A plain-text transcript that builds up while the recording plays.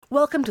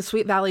Welcome to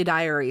Sweet Valley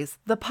Diaries,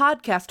 the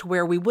podcast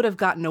where we would have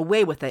gotten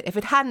away with it if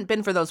it hadn't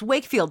been for those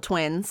Wakefield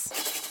twins.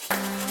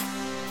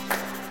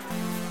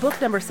 Book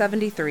number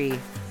 73,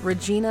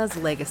 Regina's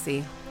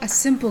Legacy. A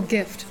simple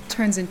gift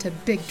turns into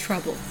big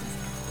trouble.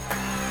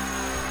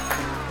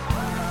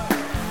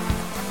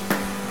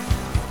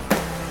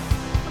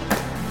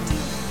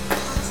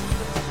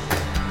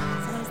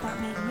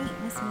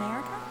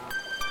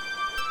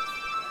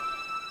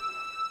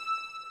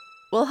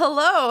 Well,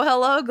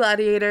 hello,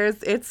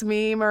 gladiators. It's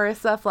me,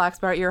 Marissa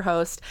Flaxbart, your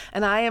host,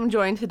 and I am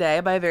joined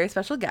today by a very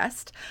special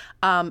guest,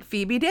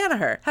 Phoebe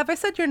Danaher. Have I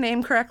said your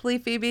name correctly,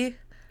 Phoebe?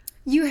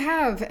 You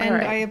have, and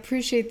right. I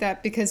appreciate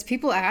that because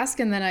people ask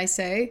and then I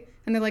say,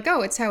 and they're like,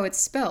 oh, it's how it's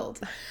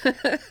spelled. Sure.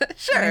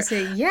 And I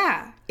say,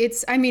 yeah,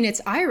 it's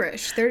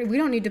Irish. We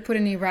don't need to put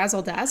any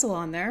razzle-dazzle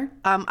on there.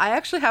 I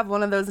actually have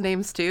one of those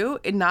names too.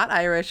 Not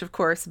Irish, of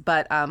course,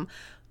 but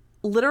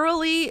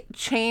literally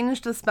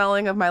changed the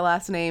spelling of my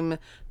last name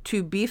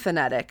to be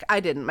phonetic. I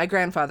didn't. My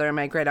grandfather and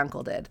my great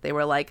uncle did. They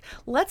were like,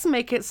 let's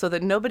make it so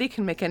that nobody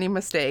can make any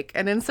mistake.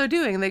 And in so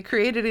doing, they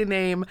created a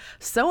name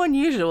so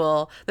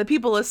unusual that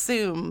people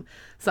assume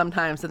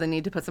sometimes that they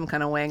need to put some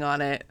kind of wang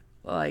on it.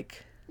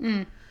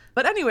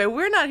 But anyway,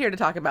 we're not here to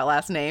talk about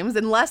last names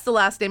unless the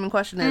last name in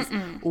question is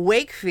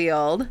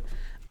Wakefield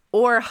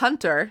or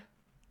Hunter.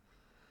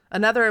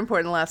 Another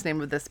important last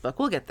name of this book.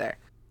 We'll get there.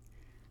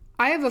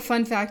 I have a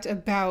fun fact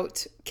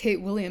about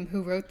Kate William,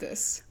 who wrote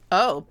this.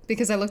 Oh.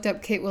 Because I looked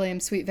up Kate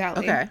Williams' Sweet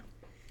Valley. Okay.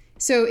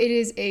 So it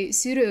is a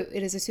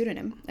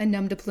pseudonym, a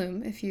nom de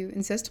plume, if you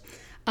insist.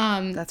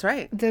 That's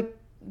right.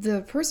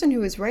 The person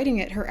who is writing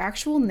it, her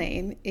actual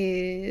name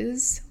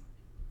is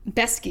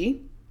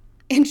Besky,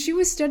 and she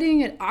was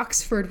studying at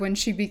Oxford when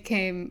she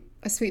became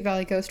a Sweet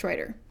Valley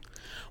ghostwriter.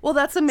 Well,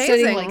 that's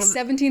amazing.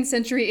 Studying 17th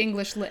century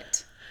English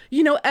lit.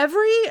 You know,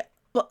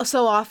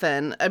 so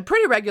often,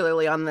 pretty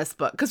regularly on this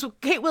book, because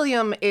Kate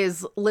William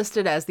is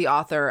listed as the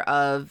author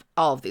of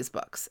all of these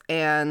books.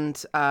 And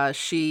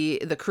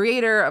the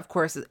creator, of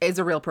course, is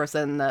a real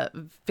person, the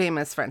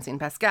famous Francine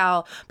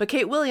Pascal. But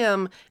Kate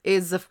William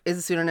is a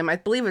pseudonym. I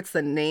believe it's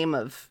the name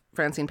of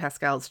Francine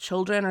Pascal's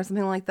children or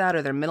something like that,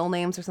 or their middle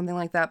names or something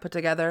like that put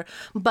together.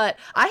 But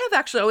I have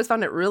actually always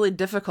found it really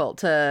difficult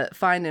to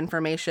find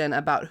information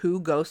about who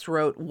ghost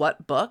wrote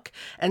what book.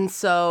 And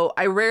so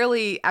I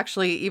rarely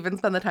actually even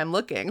spend the time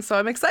looking. So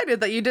I'm excited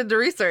that you did the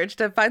research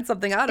to find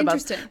something out about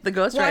the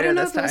ghostwriter this time. I don't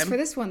know if it was for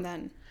this one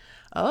then.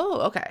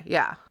 Oh, okay.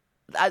 Yeah.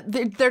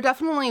 There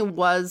definitely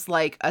was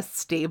like a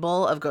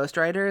stable of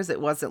ghostwriters. It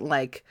wasn't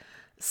like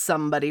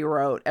somebody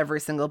wrote every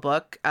single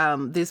book.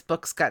 These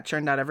books got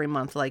churned out every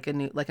month, like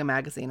a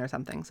magazine or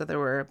something. So there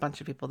were a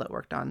bunch of people that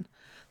worked on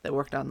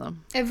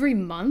them. Every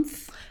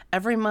month?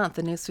 Every month,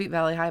 a new Sweet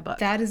Valley High book.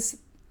 That is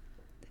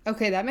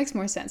okay. That makes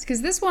more sense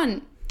because this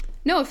one.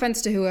 No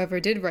offense to whoever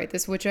did write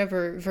this,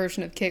 whichever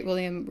version of Kate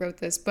William wrote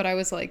this, but I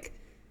was like,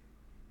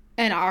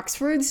 an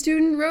Oxford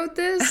student wrote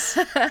this?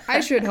 I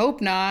should hope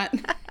not.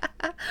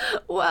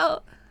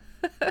 Well.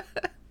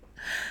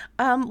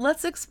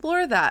 Let's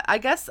explore that. I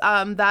guess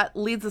that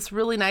leads us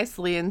really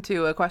nicely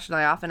into a question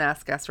I often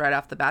ask guests right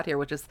off the bat here,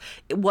 which is,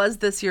 was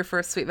this your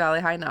first Sweet Valley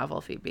High novel,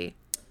 Phoebe?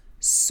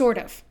 Sort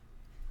of.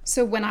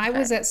 So when I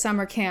was at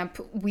summer camp,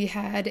 we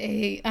had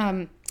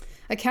a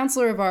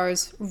counselor of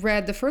ours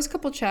read the first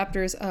couple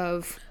chapters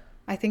of,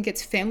 I think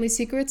it's Family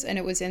Secrets, and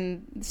it was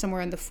in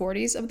somewhere in the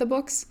 40s of the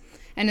books.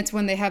 And it's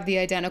when they have the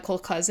identical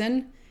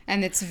cousin,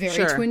 and it's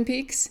very Twin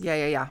Peaks.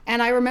 Yeah.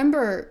 And I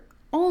remember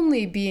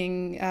only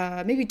being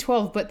maybe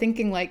 12, but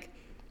thinking like,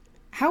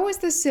 how is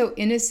this so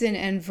innocent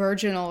and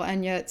virginal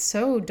and yet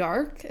so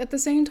dark at the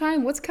same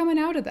time? What's coming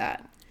out of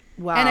that?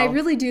 Wow. And I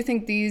really do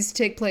think these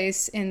take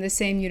place in the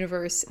same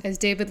universe as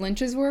David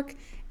Lynch's work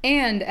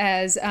and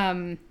as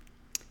The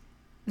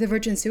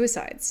Virgin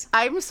Suicides.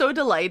 I'm so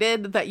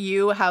delighted that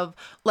you have,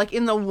 like,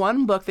 in the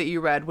one book that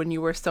you read when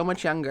you were so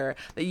much younger,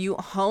 that you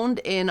honed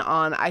in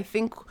on, I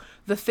think,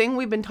 a thing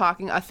we've been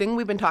talking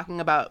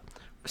about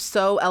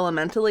so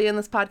elementally in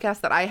this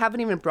podcast that I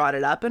haven't even brought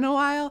it up in a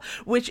while,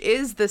 which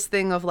is this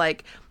thing of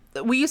like,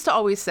 we used to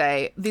always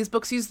say these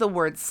books use the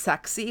word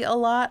sexy a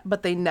lot,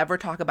 but they never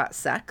talk about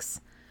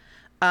sex.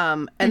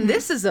 And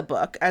this is a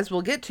book, as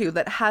we'll get to,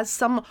 that has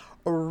some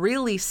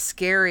really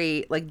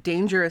scary, like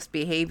dangerous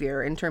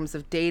behavior in terms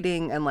of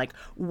dating and like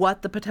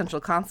what the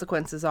potential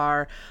consequences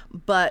are.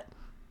 But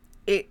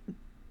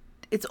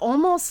it's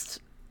almost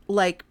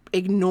like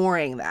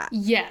ignoring that.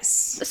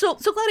 Yes. So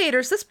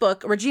Gladiators, this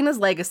book, Regina's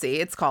Legacy,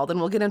 it's called, and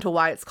we'll get into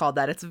why it's called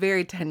that. It's a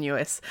very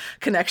tenuous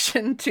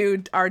connection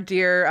to our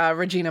dear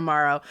Regina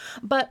Morrow.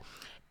 But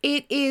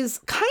it is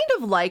kind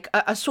of like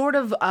a sort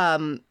of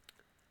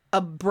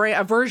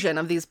a version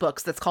of these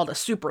books that's called a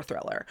super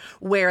thriller,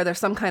 where there's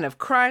some kind of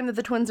crime that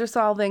the twins are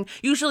solving.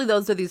 Usually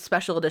those are these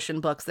special edition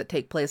books that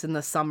take place in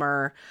the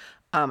summer,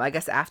 I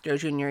guess after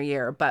junior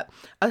year. But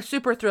a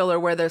super thriller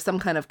where there's some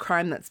kind of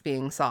crime that's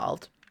being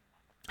solved.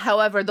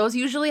 However, those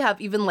usually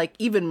have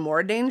even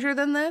more danger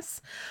than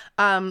this.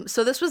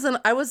 So this was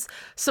I was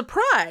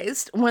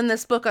surprised when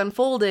this book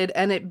unfolded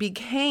and it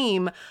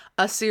became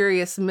a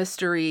serious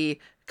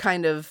mystery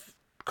kind of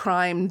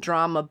crime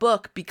drama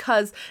book,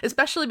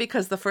 especially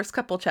because the first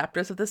couple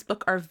chapters of this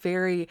book are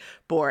very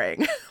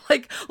boring.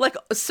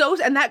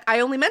 And that I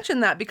only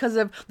mentioned that because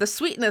of the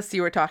sweetness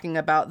you were talking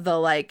about, the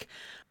like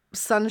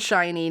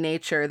sunshiny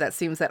nature that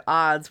seems at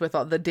odds with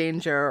all the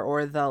danger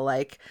or the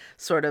like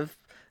sort of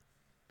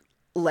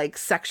like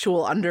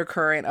sexual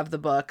undercurrent of the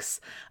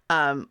books.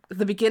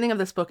 The beginning of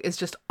this book is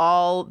just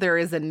there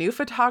is a new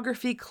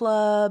photography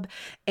club,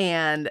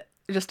 and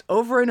just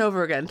over and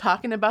over again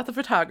talking about the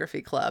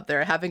photography club.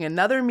 They're having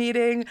another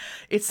meeting.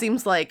 It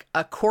seems like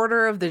a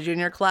quarter of the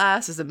junior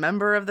class is a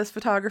member of this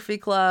photography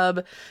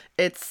club.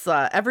 It's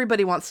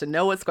everybody wants to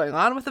know what's going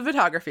on with the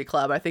photography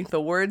club. I think the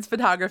words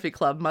photography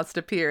club must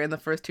appear in the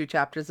first 2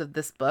 chapters of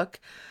this book,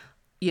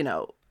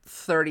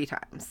 30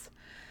 times.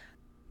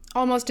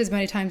 Almost as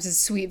many times as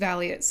Sweet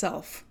Valley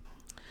itself.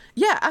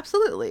 Yeah,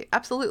 absolutely.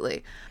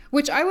 Absolutely.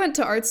 Which I went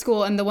to art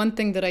school, and the one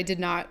thing that I did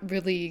not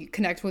really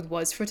connect with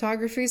was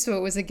photography. So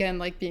it was, again,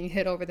 like being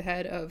hit over the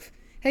head of,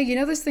 hey,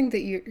 this thing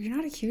that you're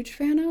not a huge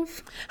fan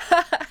of?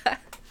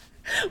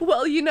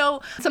 Well,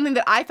 something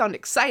that I found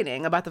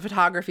exciting about the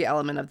photography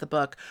element of the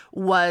book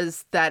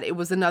was that it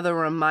was another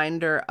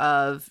reminder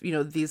of,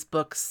 these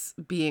books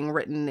being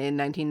written in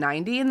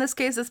 1990, in this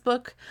case, this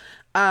book,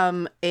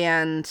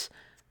 and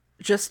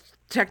just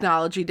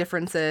technology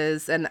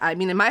differences. And I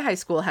mean, in my high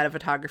school had a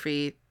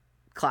photography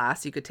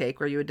class you could take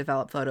where you would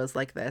develop photos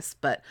like this,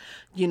 but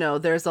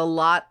there's a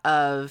lot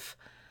of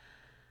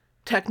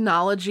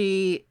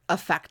technology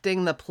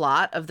affecting the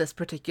plot of this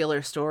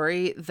particular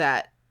story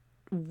that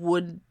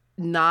would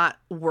not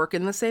work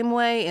in the same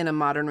way in a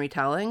modern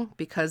retelling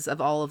because of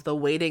all of the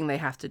waiting they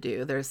have to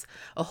do. There's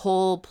a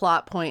whole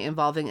plot point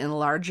involving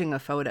enlarging a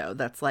photo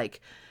that's like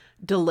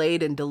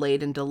delayed and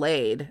delayed and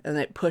delayed, and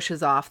it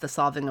pushes off the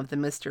solving of the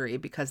mystery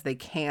because they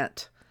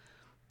can't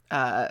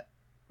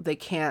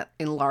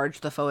enlarge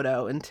the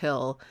photo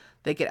until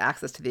they get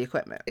access to the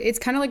equipment. It's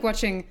kind of like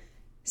watching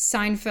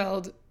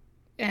Seinfeld,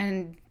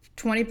 and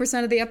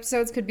 20% of the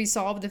episodes could be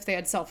solved if they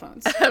had cell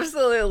phones.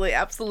 Absolutely.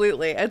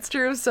 It's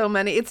true of so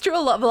many. It's true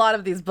of a lot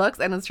of these books,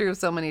 and it's true of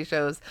so many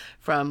shows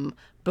from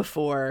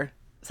before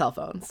cell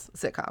phones,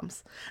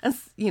 sitcoms. And,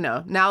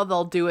 now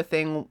they'll do a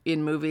thing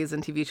in movies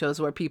and TV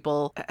shows where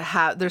people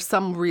there's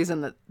some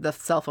reason that the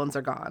cell phones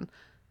are gone,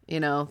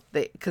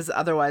 because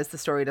otherwise the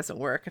story doesn't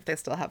work if they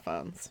still have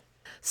phones.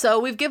 So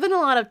we've given a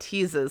lot of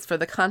teases for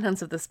the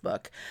contents of this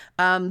book.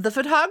 The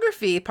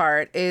photography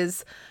part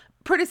is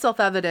pretty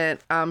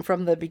self-evident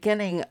from the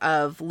beginning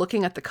of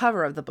looking at the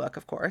cover of the book,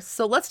 of course.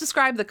 So let's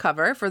describe the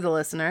cover for the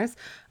listeners.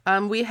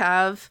 We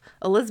have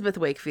Elizabeth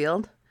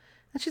Wakefield,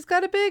 and she's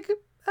got a big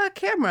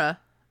camera.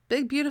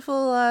 Big,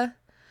 beautiful,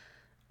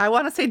 I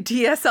want to say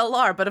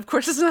DSLR, but of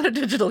course it's not a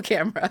digital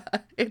camera.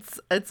 It's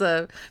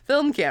a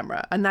film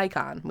camera, a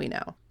Nikon, we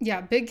know.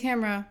 Yeah, big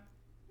camera,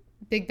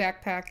 big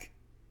backpack,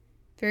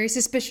 very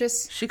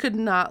suspicious. She could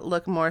not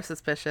look more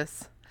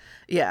suspicious.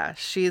 Yeah,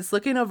 she's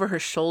looking over her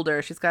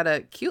shoulder. She's got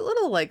a cute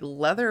little like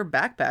leather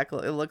backpack,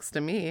 it looks to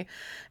me.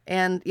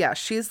 And yeah,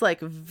 she's like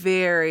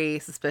very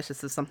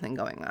suspicious of something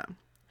going on.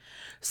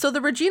 So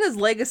the Regina's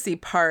legacy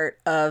part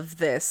of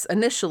this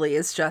initially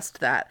is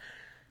just that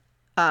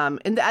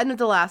in the end of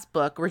the last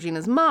book,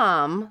 Regina's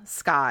mom,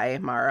 Skye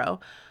Morrow,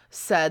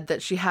 said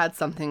that she had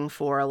something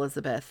for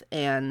Elizabeth,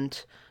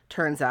 and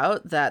turns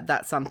out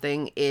that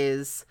something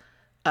is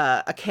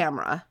a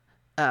camera,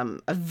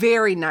 a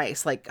very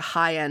nice, like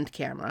high-end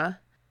camera.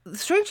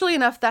 Strangely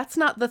enough, that's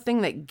not the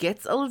thing that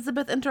gets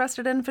Elizabeth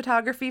interested in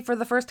photography for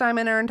the first time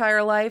in her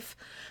entire life.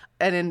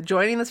 And in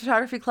joining this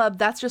photography club,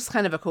 that's just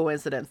kind of a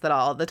coincidence that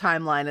all the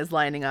timeline is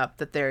lining up,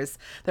 that there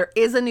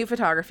is a new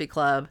photography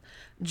club.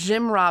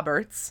 Jim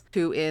Roberts,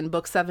 who in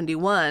book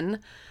 71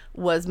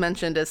 was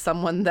mentioned as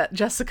someone that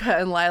Jessica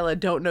and Lila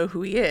don't know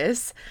who he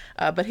is,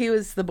 but he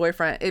was the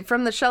boyfriend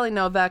from the Shelley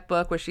Novak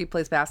book where she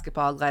plays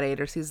basketball,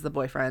 Gladiators. He's the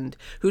boyfriend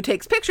who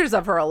takes pictures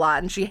of her a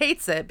lot, and she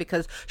hates it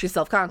because she's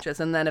self-conscious,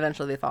 and then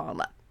eventually they fall in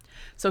love.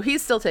 So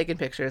he's still taking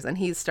pictures, and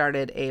he's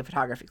started a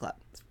photography club.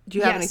 Do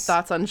you have any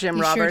thoughts on Jim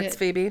Roberts, sure,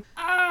 Phoebe?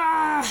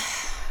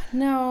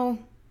 No.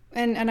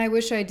 And I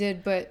wish I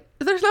did, but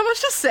there's not much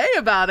to say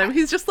about him.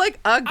 He's just like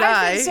a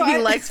guy. He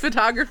likes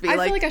photography. I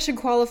feel like I should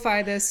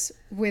qualify this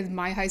with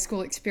my high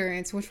school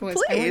experience, which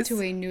was I went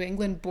to a New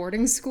England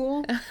boarding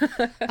school,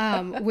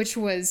 which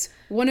was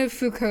one of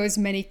Foucault's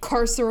many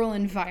carceral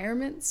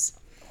environments.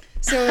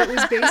 So it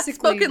was basically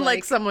spoken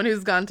like someone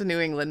who's gone to New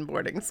England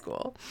boarding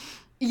school.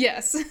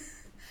 Yes.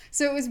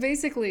 So it was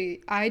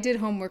basically, I did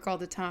homework all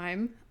the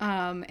time,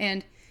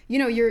 and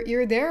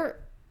you're there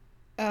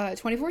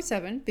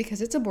 24/7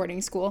 because it's a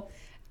boarding school.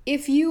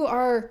 If you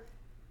are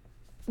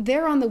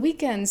there on the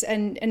weekends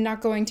and not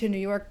going to New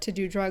York to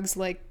do drugs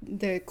like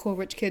the cool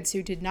rich kids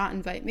who did not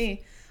invite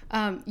me,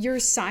 your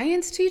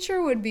science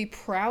teacher would be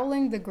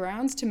prowling the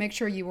grounds to make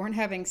sure you weren't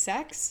having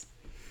sex.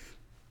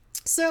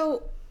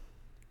 So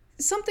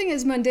something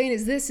as mundane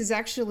as this is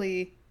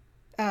actually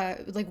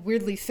like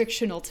weirdly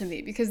fictional to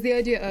me, because the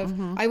idea of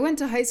I went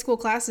to high school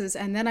classes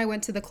and then I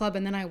went to the club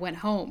and then I went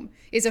home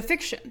is a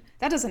fiction.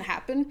 That doesn't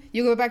happen.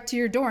 You go back to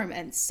your dorm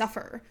and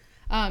suffer.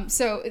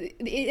 So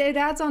it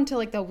adds on to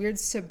like the weird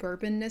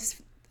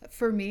suburbanness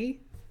for me,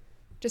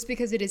 just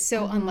because it is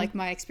so unlike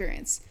my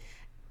experience.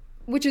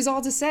 Which is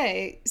all to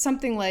say,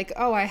 something like,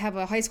 oh, I have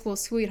a high school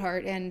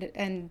sweetheart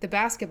and the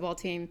basketball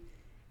team.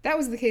 That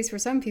was the case for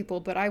some people,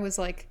 but I was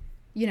like,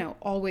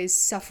 always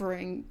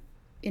suffering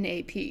in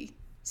AP.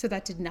 So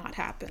that did not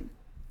happen.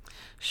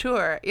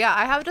 Sure. Yeah,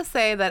 I have to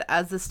say that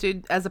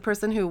as a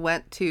person who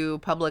went to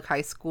public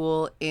high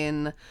school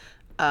in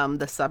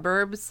the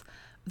suburbs,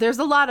 there's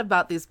a lot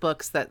about these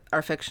books that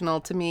are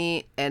fictional to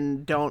me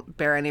and don't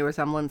bear any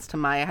resemblance to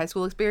my high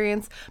school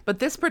experience. But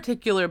this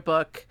particular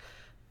book,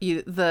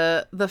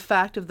 the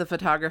fact of the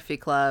photography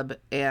club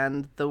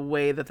and the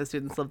way that the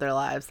students live their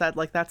lives, I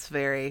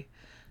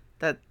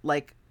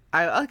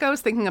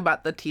was thinking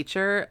about the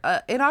teacher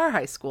in our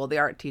high school, the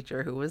art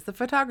teacher who was the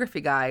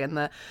photography guy,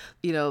 and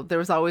there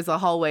was always a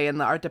hallway in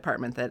the art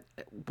department that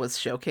was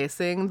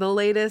showcasing the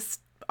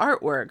latest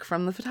artwork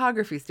from the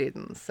photography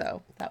students.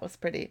 So that was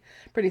pretty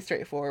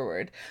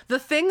straightforward. The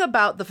thing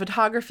about the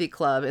photography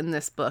club in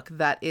this book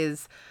that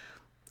is,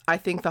 I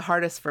think, the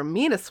hardest for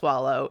me to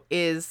swallow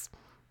is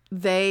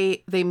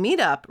they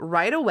meet up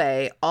right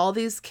away. All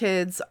these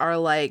kids are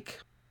like,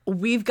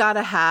 we've got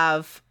to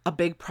have a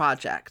big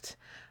project.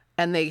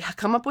 And they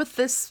come up with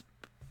this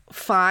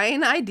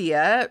fine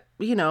idea,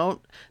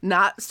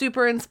 not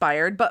super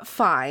inspired, but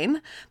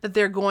fine, that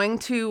they're going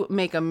to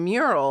make a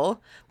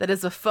mural that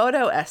is a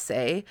photo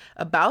essay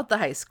about the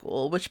high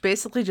school, which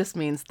basically just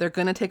means they're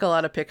going to take a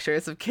lot of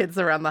pictures of kids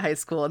around the high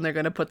school and they're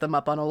going to put them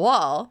up on a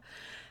wall.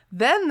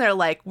 Then they're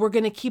like, we're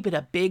going to keep it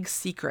a big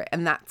secret,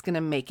 and that's going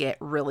to make it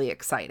really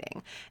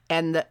exciting.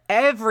 And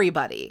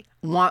everybody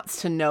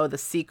wants to know the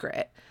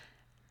secret.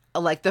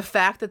 Like, the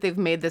fact that they've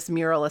made this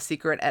mural a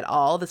secret at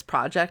all, this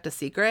project a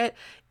secret,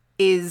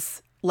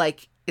 is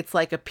like, it's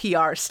like a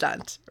PR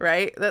stunt,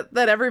 right?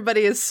 That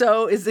everybody is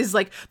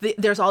like,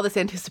 there's all this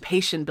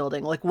anticipation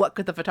building. Like, what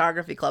could the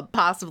photography club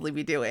possibly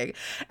be doing?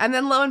 And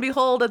then lo and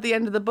behold, at the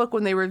end of the book,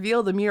 when they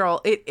reveal the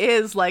mural, it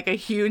is like a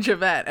huge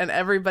event and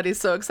everybody's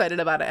so excited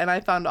about it. And I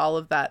found all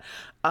of that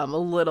a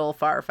little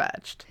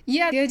far-fetched.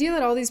 Yeah, the idea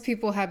that all these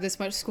people have this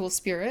much school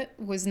spirit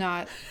was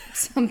not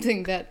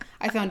something that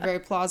I found very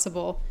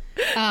plausible.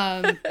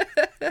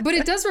 But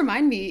it does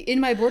remind me, in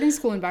my boarding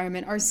school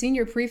environment, our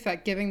senior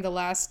prefect giving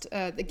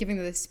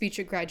the speech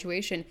at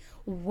graduation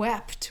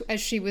wept as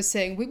she was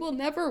saying, we will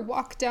never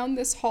walk down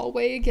this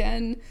hallway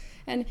again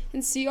and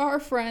see our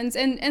friends.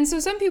 And so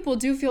some people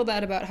do feel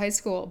that about high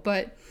school,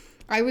 but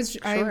I was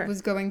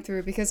going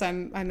through, because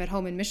I'm at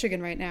home in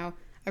Michigan right now,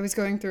 I was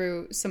going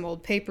through some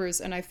old papers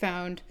and I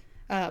found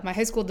my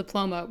high school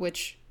diploma,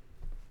 which,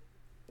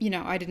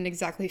 I didn't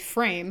exactly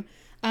frame.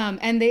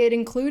 And they had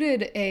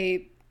included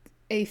a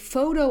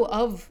photo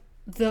of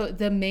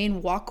the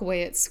main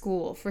walkway at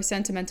school for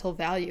sentimental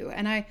value.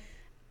 And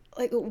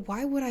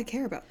why would I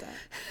care about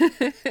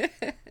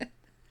that?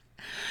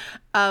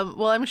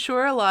 Well, I'm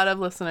sure a lot of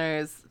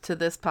listeners to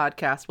this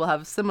podcast will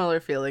have a similar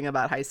feeling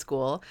about high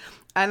school.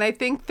 And I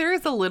think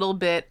there's a little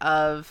bit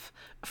of,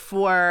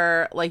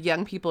 for like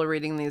young people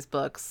reading these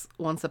books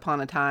once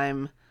upon a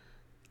time,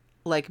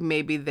 like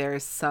maybe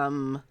there's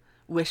some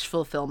wish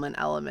fulfillment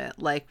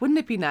element. Like, wouldn't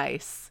it be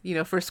nice,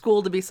 for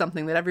school to be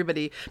something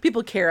that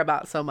people care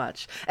about so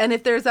much? And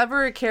if there's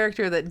ever a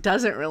character that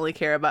doesn't really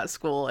care about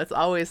school, it's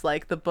always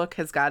like the book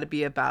has got to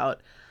be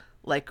about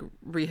like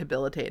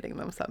rehabilitating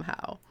them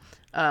somehow.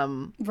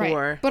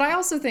 Right. But I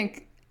also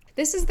think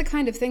this is the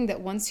kind of thing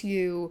that once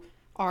you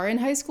are in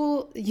high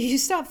school, you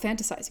stop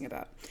fantasizing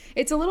about.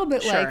 It's a little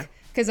bit like,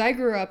 because I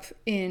grew up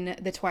in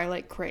the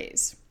Twilight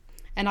craze,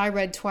 and I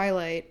read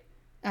Twilight,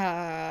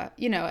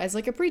 as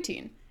like a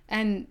preteen.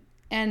 And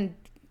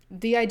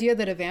the idea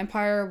that a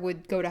vampire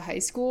would go to high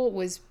school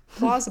was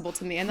plausible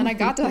to me. And then I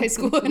got to high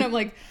school and I'm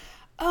like,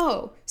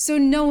 oh, so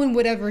no one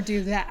would ever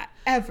do that,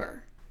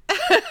 ever.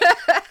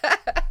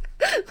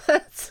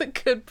 That's a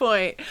good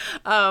point.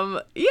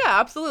 Yeah,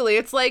 absolutely.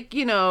 It's like,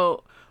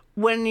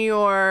 when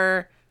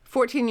you're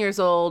 14 years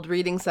old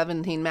reading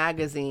 17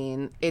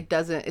 magazine,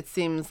 it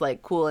seems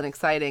like cool and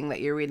exciting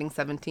that you're reading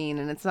 17.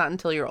 And it's not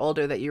until you're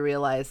older that you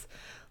realize,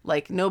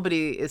 like,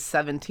 nobody is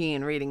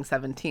 17 reading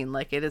 17.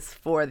 Like, it is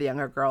for the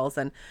younger girls.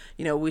 And,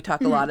 we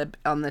talk a lot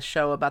on this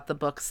show about the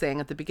book saying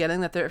at the beginning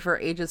that they're for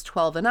ages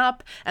 12 and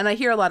up. And I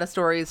hear a lot of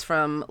stories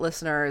from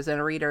listeners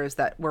and readers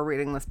that were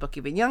reading this book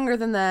even younger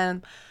than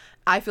them.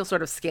 I feel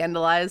sort of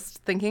scandalized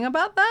thinking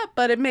about that,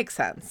 but it makes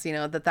sense,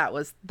 that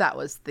was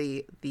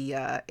the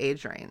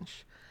age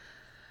range.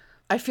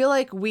 I feel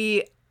like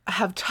we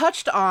have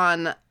touched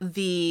on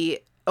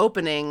the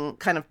opening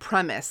kind of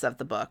premise of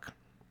the book,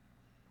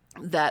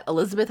 that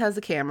Elizabeth has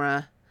a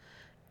camera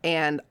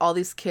and all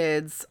these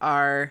kids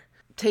are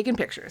taking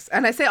pictures.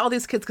 And I say all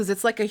these kids because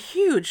it's like a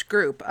huge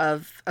group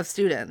of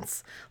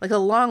students, like a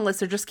long list.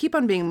 There just keep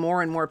on being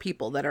more and more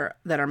people that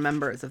are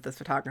members of this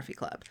photography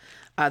club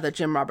that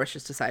Jim Roberts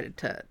just decided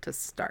to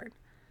start.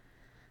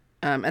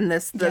 And the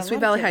Sweet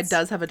Valley High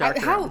does have a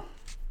dark room.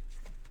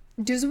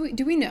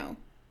 Do we know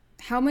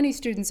how many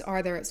students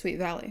are there at Sweet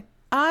Valley?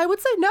 I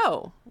would say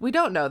no. We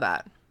don't know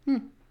that.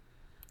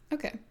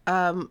 Okay.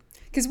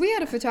 Because we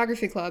had a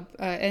photography club,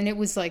 and it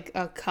was like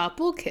a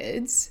couple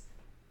kids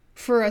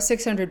for a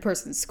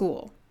 600-person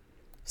school.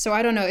 So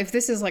I don't know if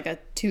this is like a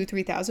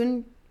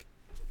 3,000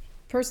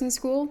 person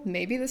school.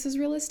 Maybe this is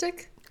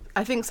realistic.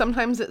 I think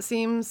sometimes it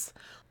seems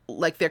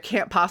like there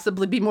can't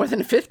possibly be more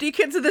than 50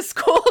 kids at this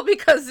school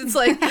because it's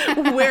like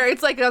where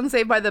it's like on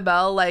Saved by the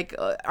Bell, like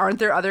aren't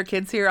there other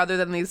kids here other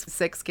than these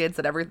 6 kids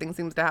that everything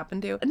seems to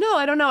happen to? No,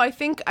 I don't know. I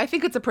think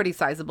it's a pretty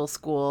sizable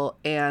school,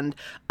 and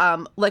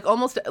like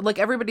almost like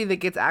everybody that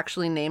gets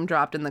actually name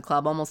dropped in the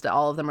club, almost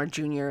all of them are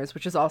juniors,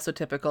 which is also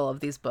typical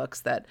of these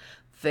books that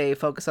they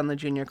focus on the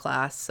junior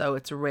class. So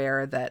it's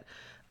rare that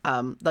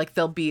like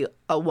there'll be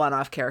a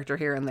one-off character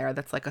here and there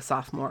that's like a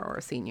sophomore or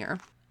a senior.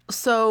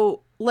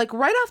 So, like,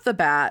 right off the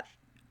bat,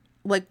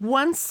 like,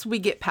 once we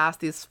get past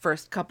these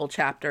first couple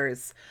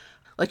chapters,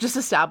 like, just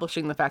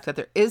establishing the fact that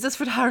there is this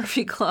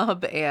photography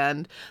club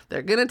and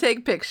they're going to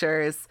take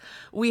pictures,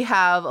 we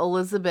have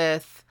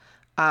Elizabeth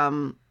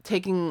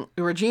taking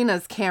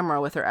Regina's camera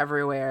with her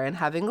everywhere and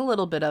having a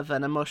little bit of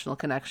an emotional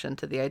connection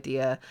to the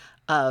idea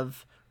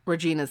of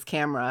Regina's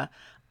camera.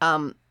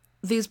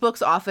 These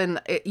books often,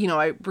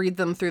 I read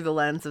them through the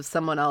lens of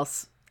someone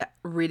else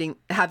reading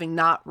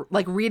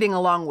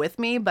along with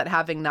me, but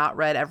having not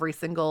read every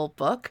single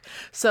book.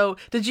 So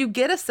did you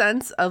get a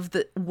sense of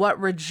what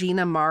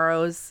Regina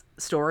Morrow's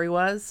story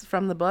was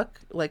from the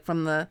book, like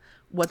from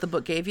what the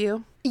book gave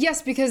you?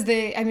 Yes, because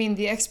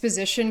the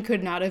exposition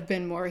could not have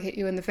been more hit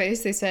you in the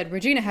face. They said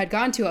Regina had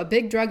gone to a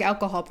big drug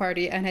alcohol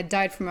party and had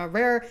died from a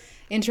rare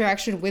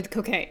interaction with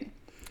cocaine.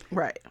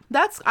 Right.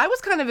 I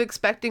was kind of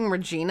expecting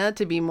Regina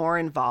to be more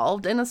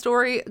involved in a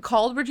story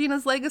called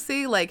Regina's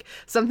Legacy, like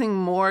something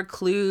more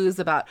clues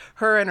about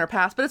her and her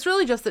past. But it's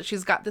really just that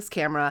she's got this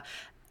camera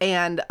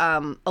and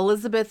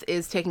Elizabeth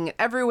is taking it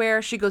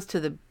everywhere. She goes to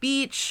the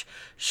beach.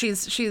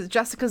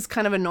 Jessica's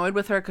kind of annoyed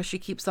with her because she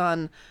keeps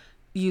on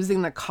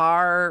using the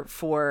car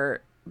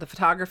for the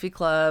photography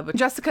club.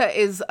 Jessica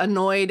is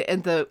annoyed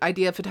at the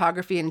idea of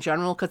photography in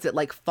general because it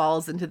like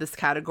falls into this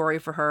category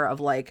for her of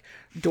like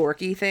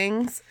dorky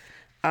things.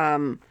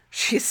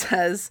 She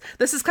says,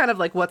 this is kind of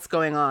like what's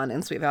going on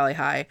in Sweet Valley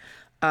High.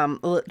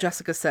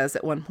 Jessica says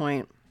at one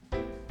point,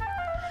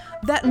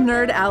 "That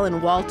nerd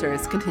Alan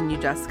Walters,"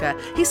 continued Jessica,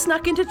 "he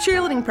snuck into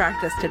cheerleading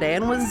practice today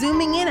and was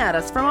zooming in at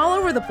us from all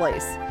over the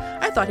place.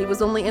 I thought he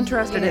was only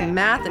interested in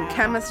math and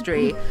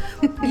chemistry.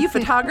 You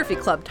photography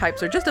club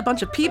types are just a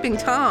bunch of peeping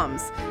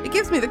toms. It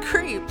gives me the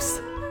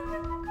creeps."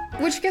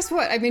 Which, guess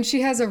what? I mean,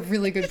 she has a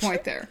really good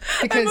point there.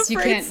 Because you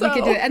can't do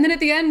it. And then at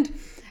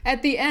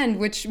the end,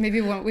 which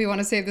maybe we want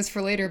to save this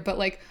for later, but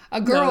like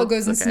a girl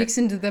goes and sneaks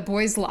into the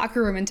boys'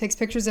 locker room and takes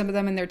pictures of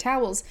them in their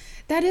towels.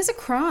 That is a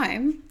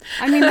crime.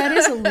 I mean, that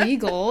is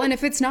illegal. And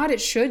if it's not,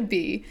 it should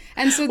be.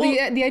 And so the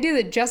idea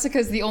that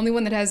Jessica's the only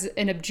one that has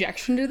an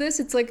objection to this,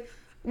 it's like,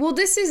 well,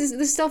 this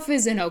stuff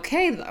isn't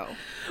okay, though.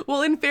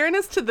 Well, in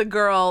fairness to the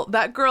girl,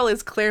 that girl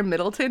is Claire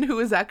Middleton, who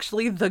is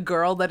actually the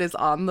girl that is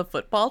on the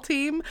football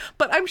team.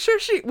 But I'm sure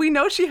we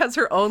know she has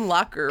her own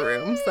locker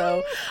room.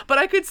 So, but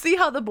I could see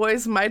how the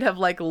boys might have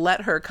like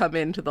let her come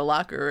into the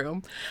locker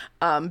room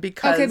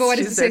because okay, but why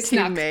does she's it say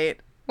their snuck? teammate.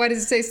 Why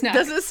does it say snuck?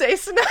 Does it say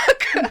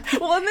snuck?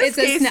 Well,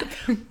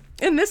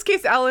 in this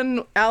case,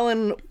 Alan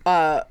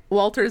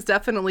Walters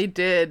definitely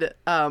did.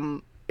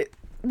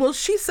 Well,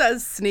 she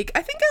says sneak.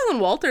 I think Alan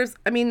Walters,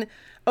 I mean,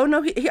 oh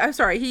no, I'm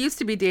sorry. He used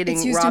to be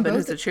dating Robin,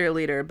 who's a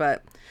cheerleader,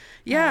 but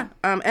yeah.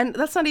 And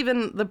that's not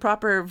even the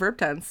proper verb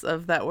tense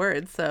of that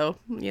word. So,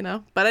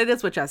 but it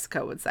is what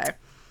Jessica would say.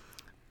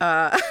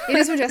 It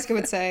is what Jessica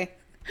would say.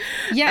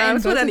 Yeah. And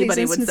that's what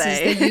anybody would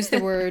say. They use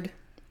the word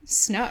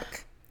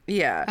snuck.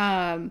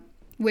 Yeah.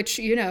 Which,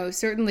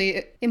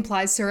 certainly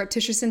implies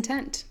surreptitious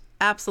intent.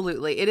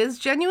 Absolutely. It is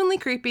genuinely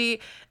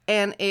creepy,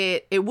 and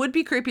it would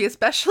be creepy,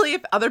 especially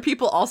if other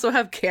people also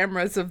have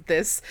cameras of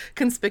this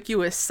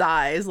conspicuous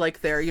size, like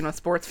they're,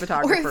 sports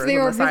photographers or if they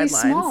were on the really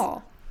sidelines.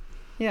 Small.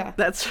 Yeah.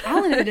 That's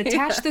Alan had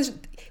attached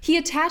he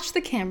attached the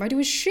camera to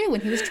his shoe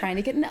when he was trying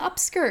to get an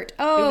upskirt.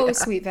 Oh, yeah.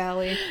 Sweet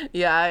Valley.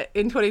 Yeah,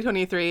 in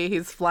 2023,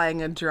 he's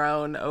flying a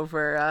drone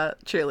over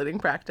cheerleading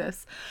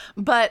practice.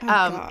 But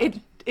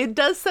it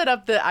does set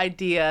up the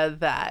idea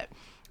that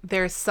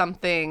there's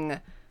something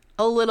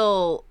a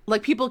little,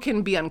 like, people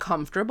can be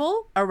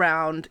uncomfortable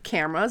around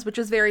cameras, which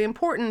is very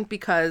important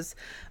because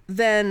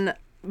then,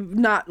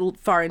 not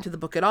far into the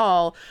book at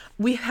all,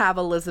 we have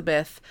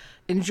Elizabeth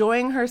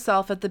enjoying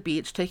herself at the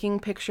beach, taking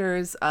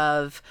pictures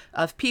of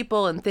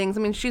people and things.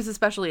 I mean, she's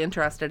especially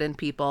interested in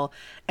people,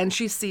 and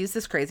she sees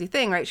this crazy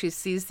thing, right? She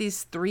sees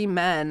these 3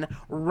 men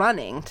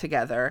running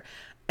together,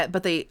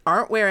 but they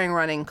aren't wearing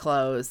running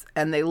clothes,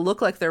 and they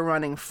look like they're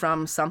running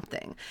from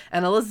something.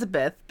 And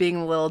Elizabeth, being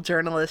the little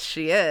journalist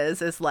she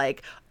is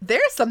like,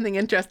 there's something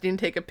interesting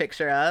to take a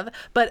picture of.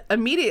 But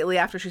immediately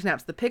after she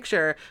snaps the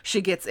picture,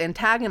 she gets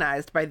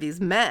antagonized by these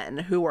men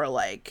who are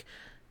like,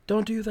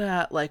 don't do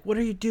that. Like, what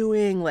are you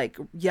doing? Like,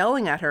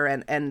 yelling at her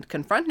and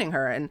confronting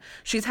her. And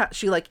she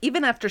like,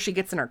 even after she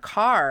gets in her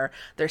car,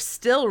 they're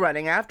still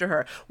running after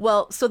her.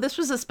 Well, so this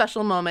was a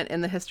special moment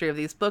in the history of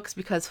these books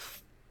because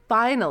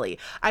finally,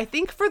 I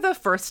think for the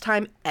first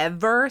time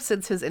ever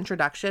since his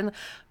introduction,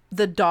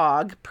 the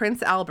dog,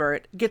 Prince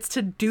Albert, gets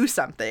to do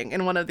something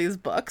in one of these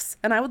books.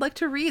 And I would like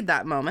to read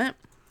that moment.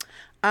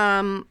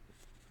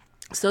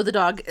 So the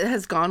dog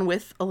has gone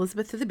with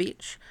Elizabeth to the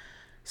beach.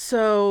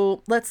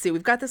 So let's see.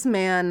 We've got this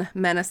man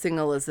menacing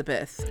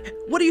Elizabeth.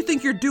 "What do you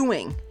think you're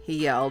doing?" he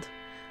yelled.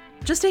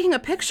 "Just taking a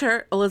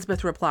picture,"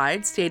 Elizabeth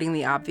replied, stating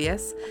the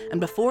obvious.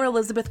 And before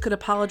Elizabeth could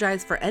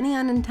apologize for any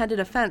unintended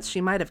offense she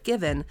might have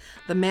given,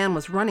 the man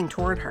was running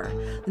toward her.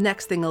 The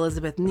next thing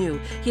Elizabeth knew,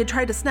 he had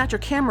tried to snatch her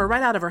camera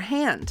right out of her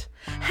hand.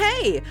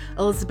 "Hey!"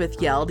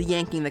 Elizabeth yelled,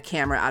 yanking the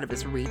camera out of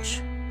his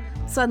reach.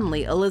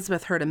 Suddenly,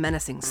 Elizabeth heard a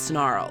menacing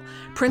snarl.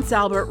 Prince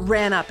Albert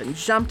ran up and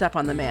jumped up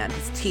on the man,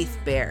 his teeth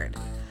bared.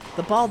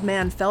 The bald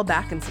man fell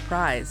back in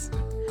surprise.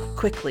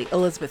 Quickly,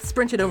 Elizabeth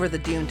sprinted over the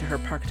dune to her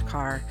parked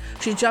car.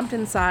 She jumped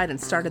inside and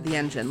started the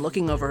engine,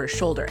 looking over her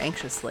shoulder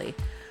anxiously.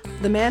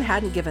 The man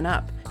hadn't given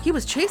up. He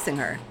was chasing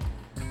her.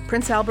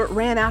 Prince Albert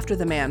ran after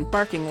the man,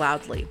 barking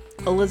loudly.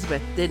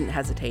 Elizabeth didn't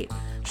hesitate.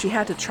 She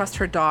had to trust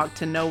her dog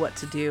to know what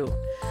to do.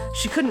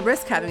 She couldn't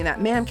risk having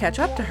that man catch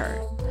up to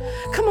her.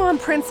 "Come on,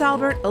 Prince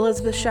Albert,"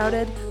 Elizabeth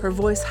shouted, her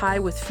voice high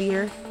with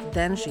fear.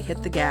 Then she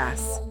hit the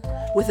gas.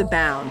 With a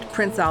bound,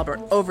 Prince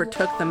Albert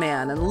overtook the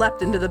man and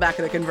leapt into the back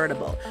of the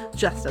convertible,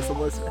 just as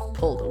Elizabeth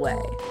pulled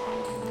away.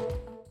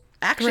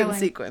 Action Thrilling.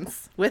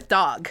 sequence with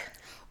dog.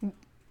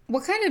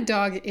 What kind of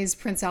dog is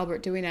Prince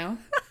Albert? Do we know?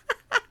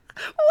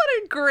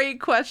 What a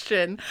great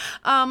question.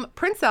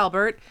 Prince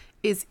Albert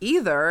is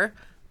either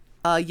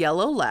a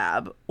yellow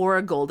lab or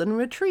a golden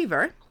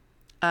retriever.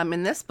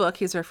 In this book,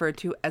 he's referred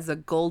to as a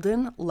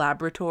golden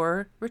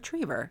Labrador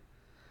retriever.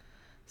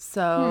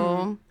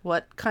 So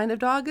what kind of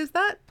dog is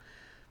that?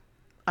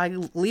 I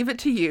leave it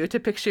to you to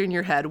picture in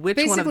your head which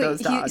one of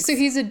those dogs. So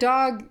he's a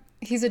dog.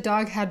 He's a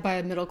dog had by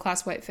a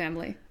middle-class white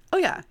family. Oh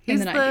yeah, in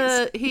the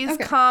 90s. He's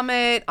Okay.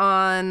 Comet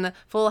on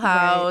Full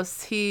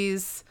House.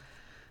 Right.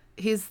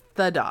 He's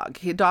the dog.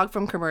 He dog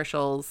from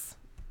commercials.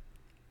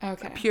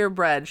 Okay.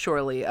 Purebred,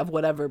 surely, of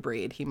whatever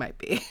breed he might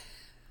be.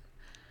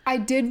 I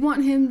did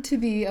want him to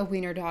be a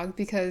wiener dog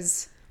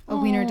because a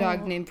wiener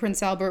dog named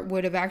Prince Albert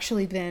would have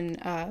actually been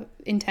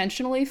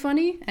intentionally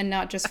funny and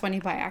not just funny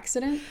by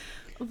accident,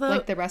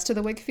 like the rest of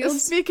the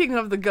Wakefields. Speaking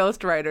of the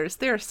ghostwriters,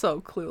 they're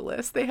so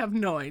clueless. They have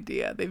no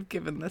idea they've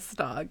given this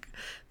dog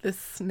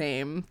this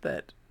name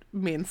that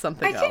means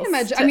something else. I can't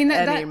imagine. To I mean,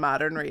 any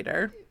modern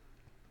reader.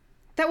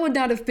 That would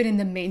not have been in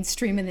the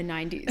mainstream in the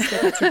 90s.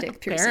 That's a Dick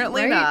Pearson,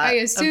 Apparently right? not. I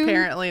assume.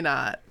 Apparently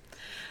not.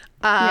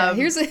 Yeah,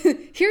 here's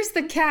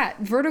the cat,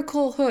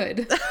 vertical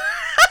hood.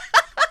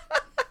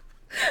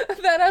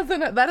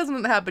 That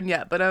hasn't happened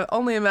yet, but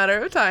only a matter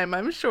of time,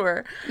 I'm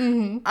sure.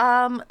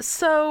 Mm-hmm.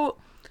 So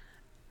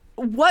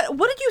what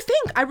did you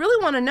think? I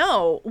really want to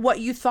know what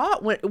you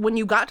thought when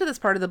you got to this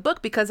part of the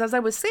book, because as I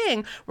was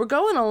saying, we're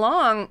going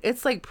along,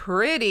 it's like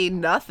pretty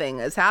nothing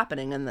is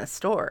happening in this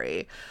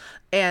story.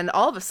 And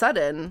all of a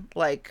sudden,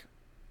 like,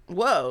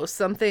 whoa,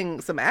 some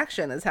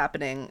action is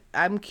happening.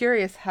 I'm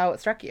curious how it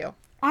struck you.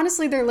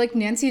 Honestly, they're like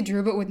Nancy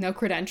Drew, but with no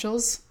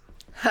credentials.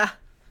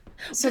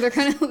 So they're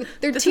kind of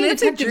they're Does teen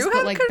Nancy detectives, Drew but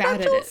have like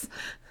bad at credentials?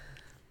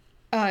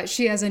 it.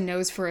 She has a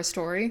nose for a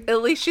story.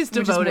 At least she's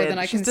Which is more devoted. than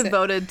I She's can say.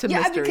 devoted to Yeah,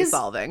 mystery because-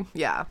 solving.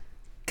 Yeah.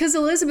 Because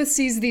Elizabeth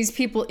sees these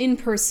people in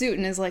pursuit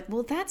and is like,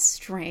 "Well, that's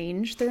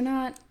strange. They're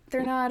not.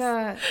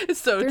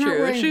 It's so They're true. not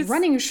wearing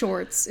running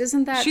shorts.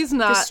 Isn't that? She's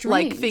not just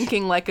like strange?"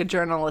 thinking like a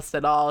journalist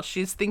at all.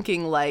 She's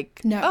thinking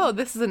like, No. oh,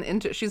 this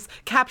is she's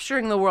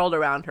capturing the world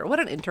around her. What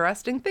an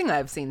interesting thing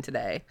I've seen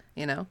today,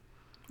 you know?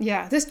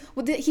 Yeah,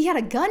 he had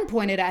a gun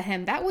pointed at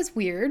him. That was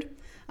weird.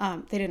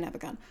 They didn't have a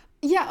gun.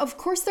 Yeah, of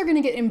course they're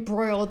going to get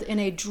embroiled in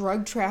a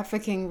drug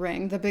trafficking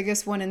ring, the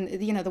biggest one in,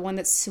 the one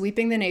that's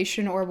sweeping the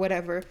nation or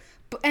whatever.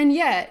 And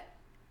yet,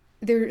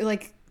 they're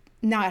like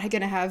not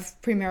going to have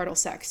premarital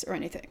sex or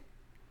anything.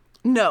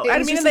 No,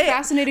 It's just a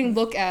fascinating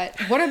look at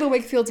what are the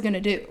Wakefields going to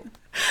do.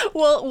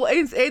 Well,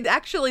 it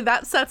actually,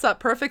 that sets up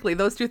perfectly.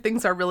 Those two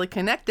things are really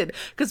connected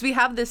because we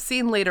have this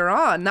scene later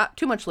on, not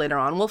too much later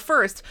on. Well,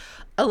 first,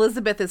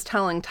 Elizabeth is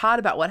telling Todd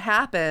about what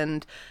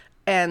happened,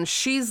 and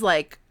she's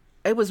like,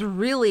 is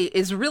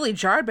really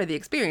jarred by the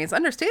experience.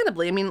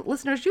 Understandably, I mean,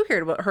 listeners, you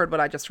heard what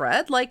I just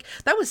read. Like,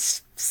 that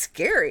was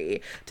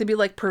scary to be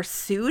like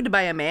pursued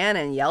by a man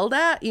and yelled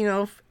at.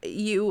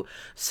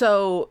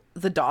 So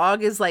the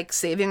dog is like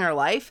saving her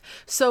life.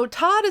 So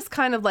Todd is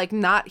kind of like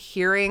not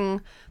hearing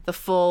the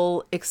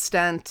full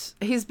extent.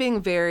 He's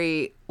being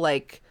very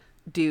like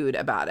dude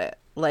about it.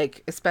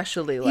 Like,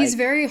 especially like He's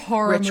very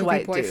horror rich movie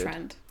white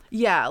boyfriend. Dude.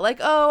 Yeah, like,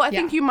 oh, I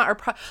think you might,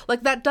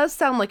 like, that does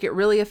sound like it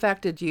really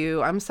affected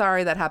you. I'm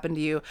sorry that happened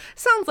to you.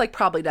 Sounds like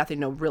probably nothing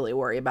to really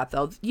worry about,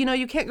 though.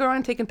 You can't go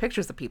around taking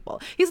pictures of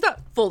people. He's not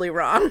fully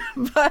wrong,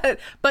 but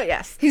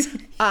yes. He's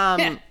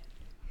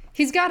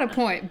got a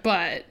point,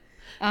 but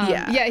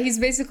he's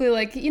basically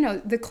like,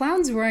 the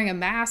clown's wearing a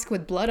mask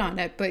with blood on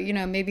it, but,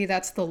 maybe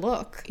that's the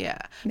look. Yeah,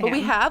 but we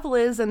have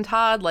Liz and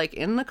Todd, like,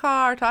 in the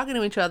car talking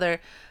to each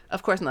other.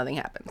 Of course, nothing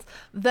happens.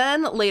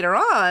 Then later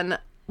on,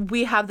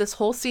 we have this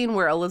whole scene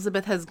where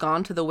Elizabeth has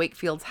gone to the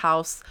Wakefield's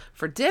house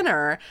for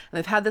dinner, and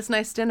they've had this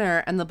nice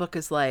dinner, and the book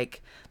is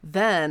like,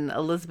 then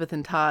Elizabeth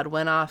and Todd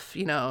went off,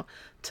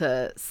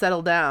 to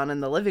settle down in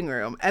the living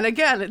room. And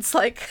again, it's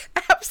like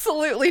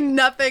absolutely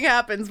nothing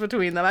happens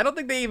between them. I don't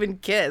think they even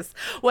kiss.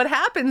 What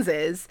happens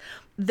is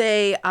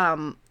they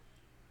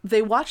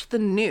watch the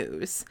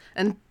news,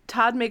 and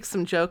Todd makes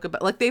some joke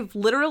about, like, they've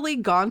literally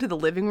gone to the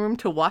living room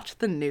to watch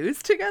the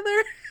news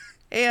together.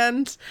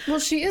 And well,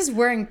 she is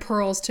wearing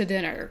pearls to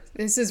dinner.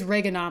 This is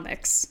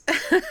Reaganomics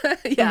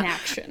in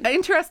action.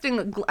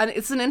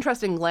 It's an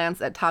interesting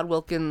glance at Todd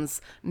Wilkins'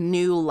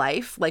 new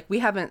life. Like, we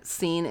haven't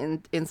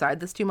seen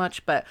inside this too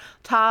much, but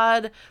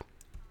Todd,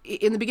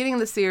 in the beginning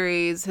of the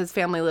series, his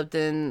family lived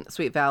in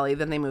Sweet Valley.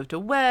 Then they moved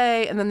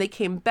away, and then they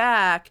came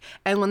back.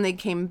 And when they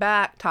came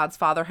back, Todd's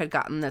father had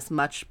gotten this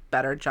much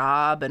better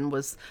job, and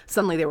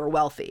suddenly they were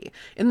wealthy.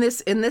 In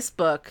this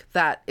book,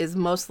 that is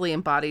mostly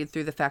embodied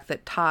through the fact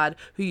that Todd,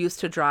 who used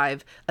to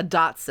drive a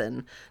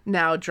Datsun,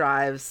 now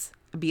drives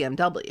a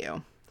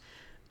BMW,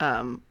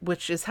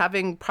 which is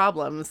having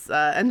problems,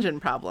 engine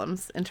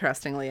problems,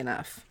 interestingly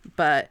enough.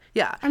 But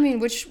yeah, I mean,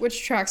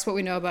 which tracks what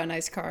we know about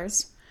nice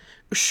cars.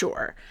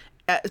 Sure.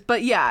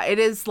 But yeah, it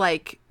is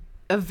like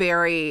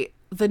the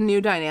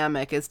new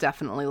dynamic is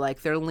definitely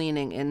like they're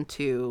leaning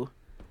into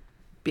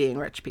being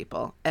rich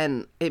people.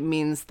 And it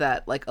means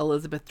that, like,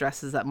 Elizabeth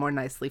dresses up more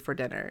nicely for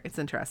dinner. It's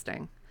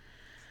interesting.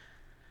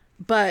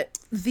 But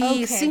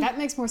that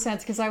makes more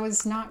sense, because I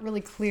was not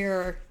really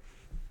clear.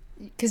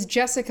 Because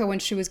Jessica, when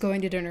she was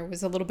going to dinner,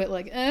 was a little bit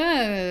like,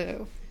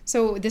 oh.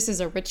 So this is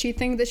a Richie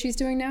thing that she's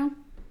doing now?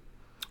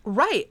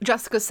 Right.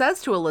 Jessica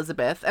says to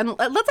Elizabeth, and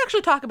let's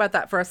actually talk about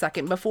that for a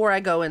second before I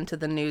go into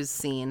the news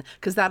scene,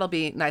 because that'll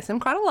be nice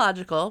and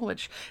chronological,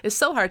 which is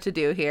so hard to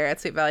do here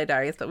at Sweet Valley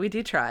Diaries, but we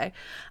do try.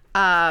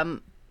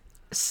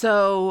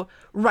 Jessica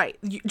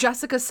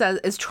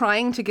is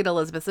trying to get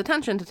Elizabeth's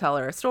attention to tell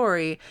her a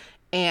story,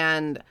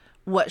 and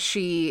what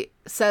she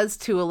says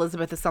to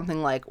Elizabeth is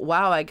something like,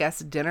 wow, I guess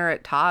dinner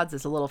at Todd's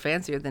is a little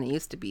fancier than it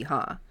used to be,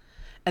 huh?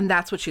 And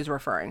that's what she's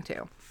referring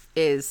to,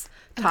 is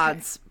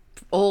Todd's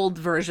old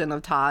version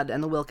of Todd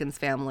and the Wilkins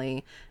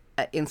family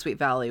in Sweet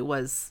Valley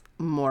was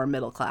more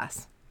middle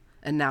class,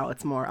 and now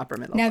it's more upper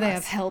middle class. Now they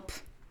have help.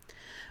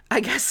 I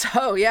guess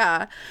so,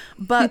 yeah.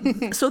 But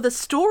so the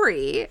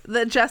story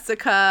that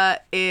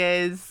Jessica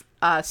is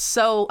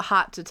so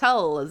hot to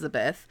tell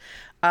Elizabeth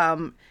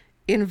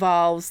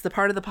involves the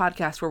part of the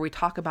podcast where we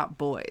talk about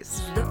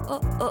boys. The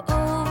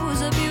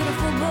a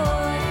beautiful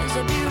boys,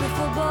 a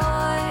beautiful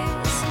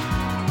boys.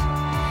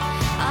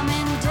 I'm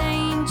in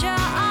danger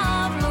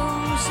of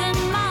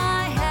losing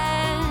my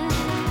head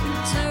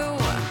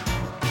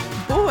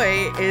too.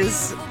 Boy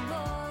is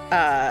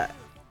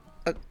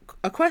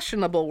a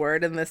questionable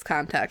word in this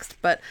context,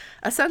 but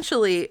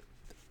essentially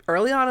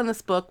early on in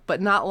this book,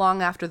 but not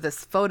long after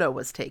this photo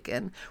was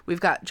taken, we've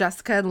got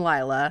Jessica and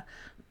Lila.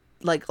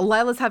 Like,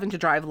 Lila's having to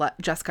drive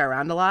Jessica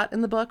around a lot in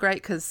the book, right?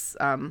 Because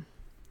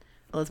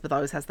Elizabeth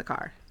always has the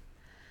car.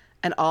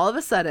 And all of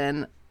a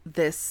sudden,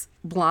 this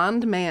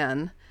blonde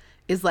man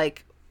is,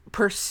 like,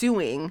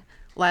 pursuing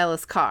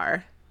Lila's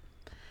car.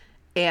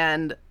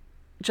 And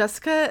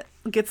Jessica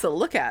gets a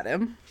look at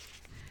him.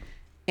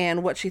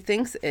 And what she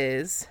thinks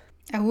is...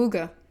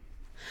 Auga.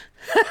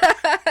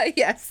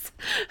 Yes.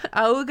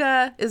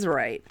 Auga is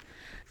right.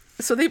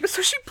 So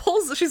she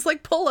pulls, she's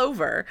like, pull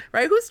over,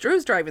 right?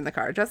 Who's driving the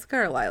car? Jessica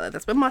or Lila?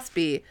 It must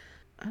be,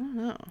 I don't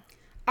know.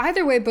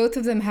 Either way, both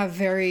of them have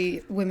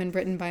very women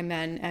written by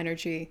men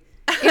energy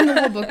in the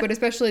whole book, but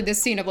especially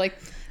this scene of, like,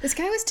 this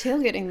guy was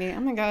tailgating me. Oh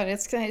my God,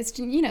 it's he's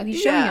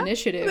showing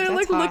initiative. They're That's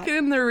like hot. looking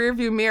in the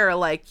rearview mirror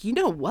like, you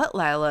know what,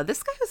 Lila?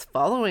 This guy who's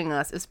following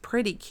us is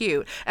pretty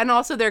cute. And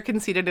also their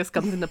conceitedness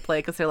comes into play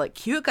because they're like,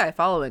 cute guy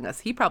following us.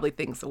 He probably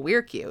thinks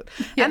we're cute.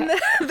 Yeah. And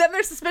then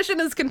their suspicion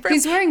is confirmed.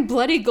 He's wearing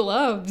bloody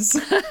gloves.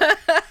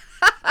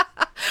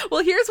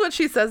 Well, here's what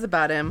she says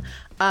about him.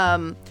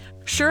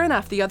 Sure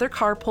enough, the other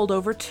car pulled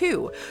over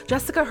too.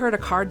 Jessica heard a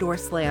car door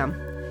slam.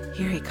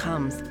 Here he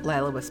comes,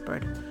 Lila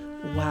whispered.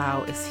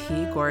 Wow, is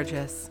he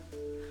gorgeous?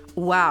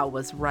 Wow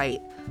was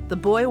right. The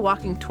boy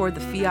walking toward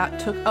the Fiat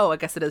took... Oh, I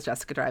guess it is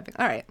Jessica driving.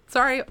 All right.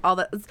 Sorry, all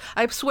that...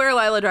 I swear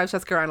Lila drives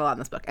Jessica around a lot in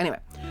this book. Anyway.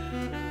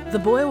 The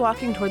boy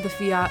walking toward the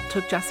Fiat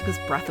took Jessica's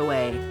breath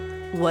away.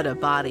 What a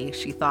body,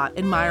 she thought,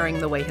 admiring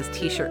the way his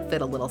t-shirt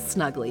fit a little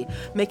snugly,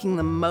 making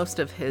the most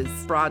of his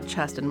broad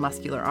chest and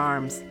muscular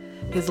arms.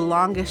 His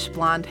longish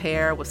blonde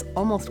hair was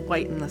almost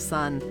white in the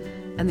sun,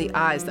 and the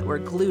eyes that were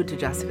glued to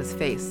Jessica's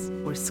face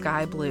were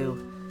sky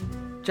blue.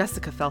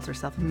 Jessica felt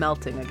herself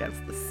melting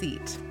against the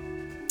seat.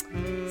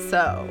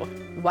 So,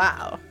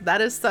 wow, that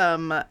is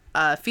some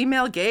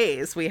female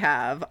gaze we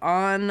have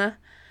on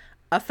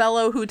a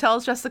fellow who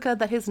tells Jessica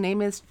that his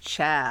name is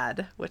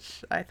Chad,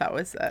 which I thought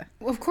was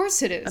Of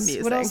course it is.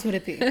 Amusing. What else would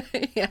it be?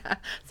 Yeah.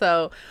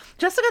 So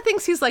Jessica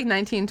thinks he's like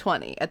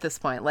 1920 at this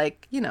point,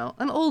 like,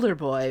 an older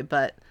boy,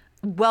 but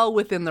well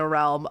within the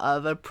realm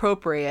of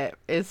appropriate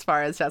as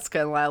far as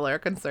Jessica and Lila are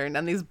concerned,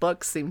 and these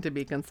books seem to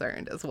be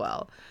concerned as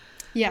well.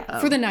 Yeah,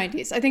 for the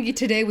 90s. I think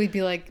today we'd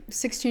be like,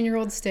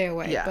 16-year-olds, stay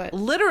away. Yeah, But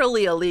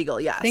literally illegal,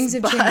 yes. things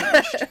have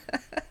changed.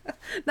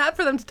 Not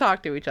for them to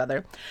talk to each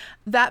other.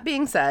 That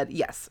being said,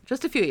 yes,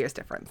 just a few years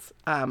difference,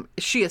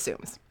 she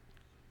assumes.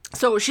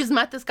 So she's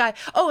met this guy.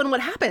 Oh, and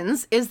what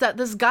happens is that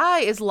this guy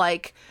is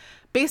like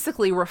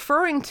basically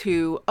referring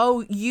to,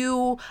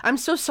 I'm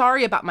so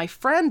sorry about my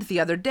friend the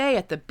other day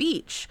at the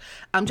beach.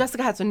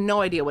 Jessica has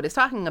no idea what he's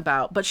talking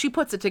about, but she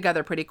puts it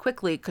together pretty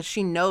quickly because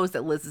she knows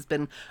that Liz has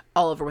been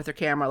all over with her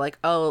camera. Like,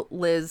 oh,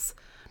 Liz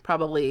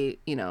probably,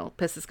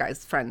 pissed this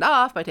guy's friend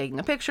off by taking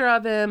a picture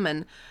of him.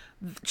 And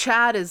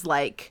Chad is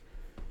like,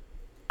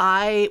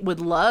 I would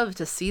love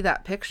to see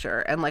that picture.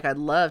 And like, I'd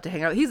love to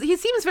hang out. He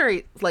seems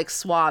very like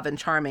suave and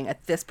charming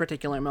at this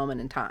particular moment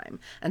in time.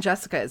 And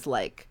Jessica is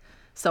like,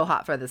 so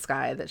hot for this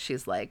guy that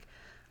she's like,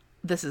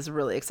 this is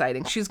really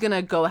exciting. She's going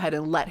to go ahead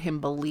and let him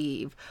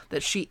believe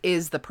that she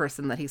is the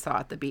person that he saw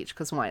at the beach,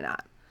 because why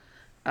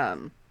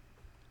not?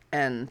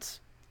 And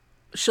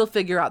she'll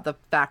figure out the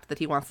fact that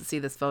he wants to see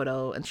this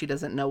photo and she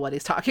doesn't know what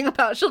he's talking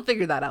about. She'll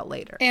figure that out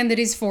later. And that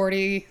he's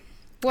 40.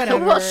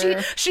 Whatever. Well,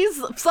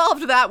 she's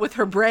solved that with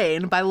her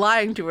brain by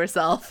lying to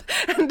herself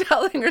and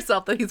telling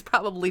herself that he's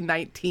probably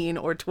 19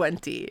 or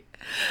 20.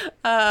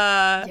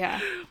 Yeah.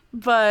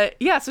 But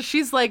yeah, so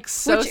she's like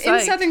so Which psyched.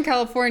 in Southern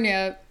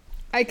California,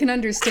 I can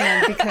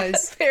understand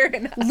because Fair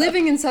enough.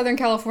 living in Southern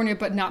California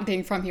but not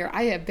being from here,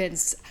 I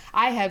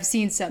have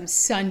seen some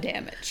sun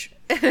damage.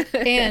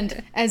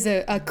 And as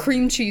a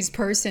cream cheese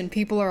person,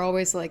 people are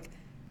always like,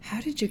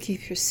 how did you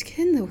keep your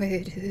skin the way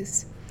it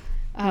is?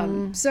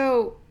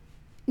 So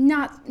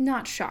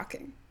not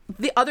shocking.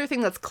 The other thing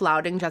that's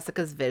clouding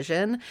Jessica's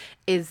vision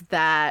is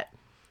that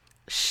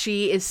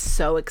she is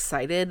so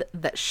excited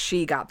that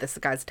she got this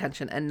guy's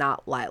attention and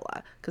not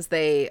Lila, because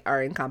they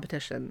are in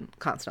competition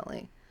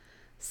constantly.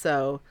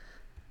 So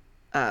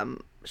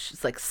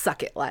she's like,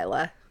 suck it,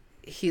 Lila.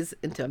 He's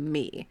into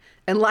me.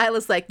 And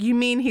Lila's like, you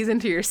mean he's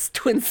into your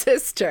twin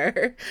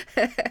sister?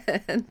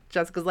 And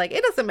Jessica's like,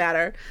 it doesn't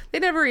matter. They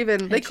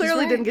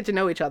clearly didn't get to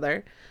know each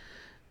other.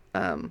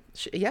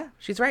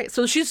 She's right.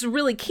 So she's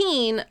really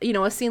keen,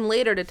 a scene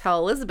later to tell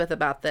Elizabeth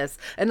about this.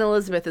 And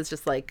Elizabeth is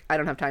just like, I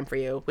don't have time for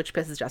you, which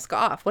pisses Jessica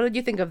off. What did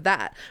you think of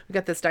that? We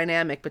got this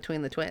dynamic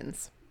between the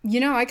twins.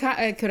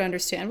 I could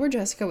understand where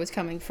Jessica was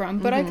coming from,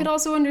 but I could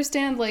also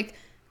understand, like,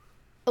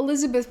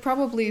 Elizabeth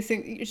probably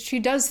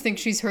does think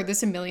she's heard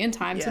this a million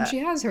times, and she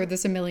has heard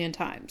this a million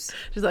times.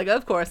 She's like,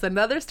 of course,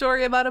 another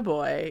story about a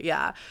boy.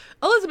 Yeah.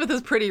 Elizabeth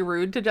is pretty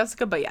rude to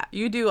Jessica, but yeah,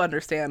 you do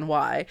understand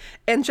why.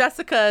 And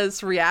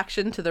Jessica's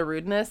reaction to the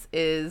rudeness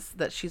is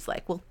that she's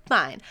like, well,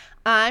 fine.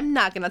 I'm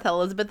not going to tell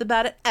Elizabeth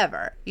about it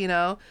ever,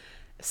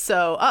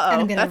 So,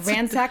 And I'm going to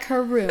ransack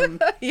her room.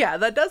 Yeah,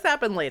 that does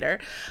happen later.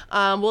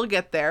 We'll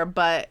get there.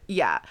 But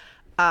yeah,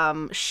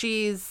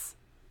 she's...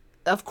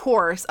 Of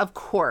course,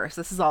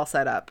 this is all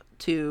set up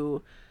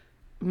to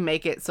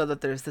make it so that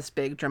there's this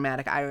big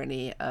dramatic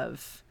irony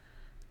of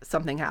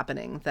something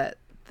happening that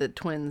the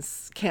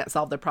twins can't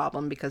solve their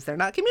problem because they're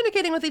not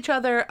communicating with each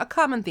other, a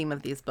common theme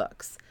of these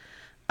books.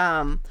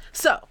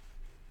 So,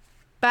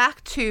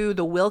 back to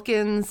the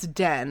Wilkins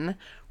den,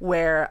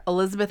 where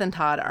Elizabeth and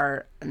Todd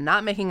are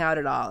not making out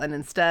at all and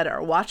instead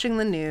are watching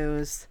the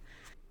news.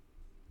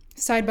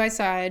 Side by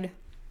side.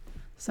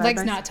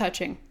 Legs not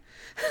touching.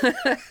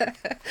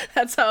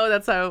 That's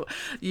how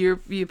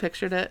you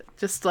pictured it,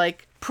 just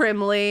like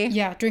primly.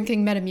 Yeah,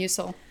 drinking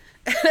Metamucil.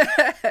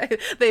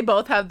 They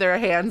both have their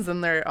hands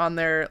on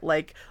their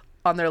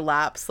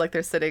laps, like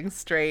they're sitting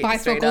straight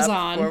bifocals up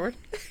on forward.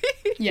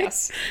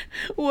 Yes.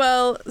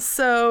 Well,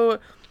 so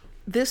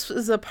this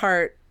was a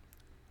part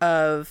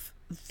of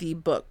the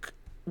book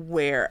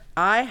where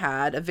I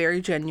had a very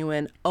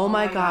genuine oh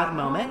my god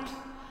moment.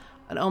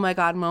 An oh my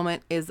god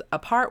moment is a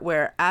part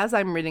where, as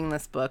I'm reading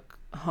this book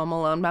home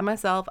alone by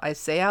myself, I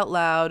say out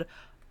loud,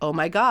 oh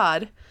my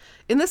god.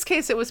 In this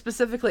case, it was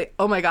specifically,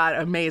 oh my god,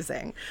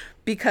 amazing,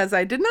 because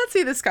I did not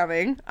see this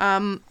coming.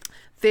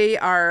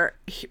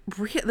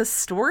 The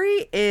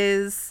story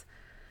is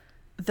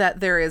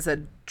that there is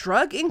a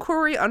drug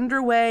inquiry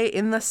underway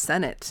in the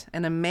Senate,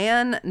 and a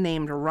man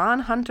named Ron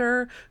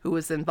Hunter, who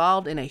was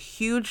involved in a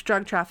huge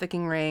drug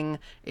trafficking ring,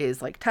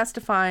 is like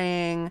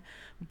testifying,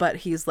 but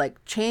he's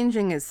like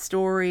changing his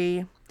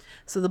story.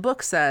 So the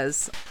book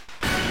says,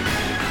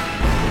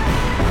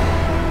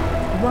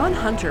 Ron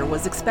Hunter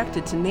was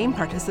expected to name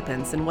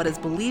participants in what is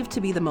believed to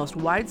be the most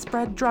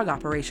widespread drug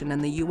operation in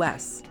the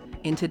U.S.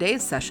 In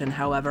today's session,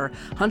 however,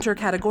 Hunter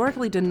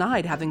categorically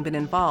denied having been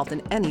involved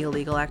in any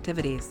illegal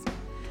activities.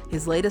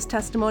 His latest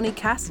testimony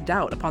cast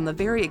doubt upon the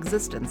very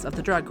existence of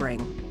the drug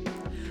ring.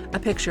 A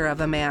picture of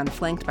a man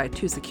flanked by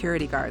 2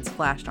 security guards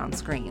flashed on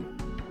screen.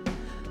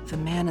 The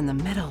man in the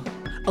middle.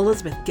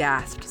 Elizabeth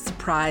gasped,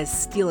 surprise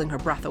stealing her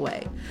breath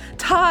away.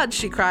 Todd,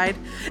 she cried,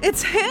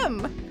 it's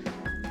him!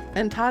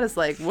 And Todd is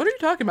like, what are you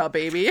talking about,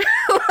 baby?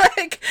 Come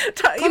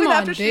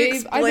on,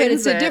 babe. I bet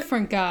it's a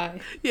different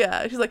guy.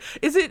 Yeah. She's like,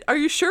 are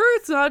you sure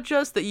it's not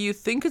just that you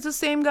think it's the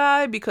same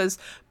guy? Because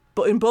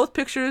in both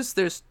pictures,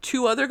 there's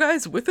 2 other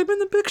guys with him in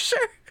the picture.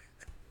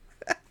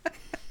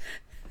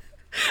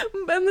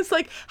 And it's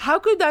like, how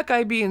could that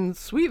guy be in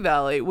Sweet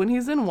Valley when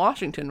he's in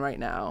Washington right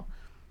now?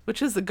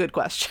 Which is a good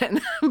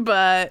question.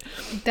 But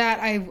that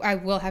I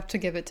will have to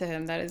give it to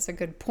him. That is a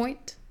good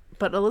point.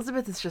 But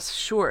Elizabeth is just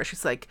sure.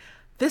 She's like,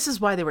 this is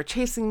why they were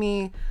chasing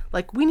me.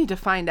 Like, we need to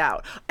find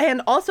out.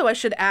 And also, I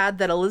should add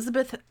that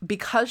Elizabeth,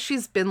 because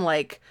she's been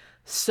like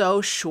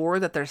so sure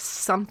that there's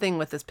something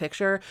with this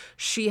picture,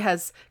 she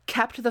has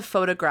kept the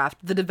photograph,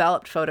 the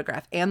developed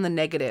photograph and the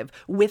negative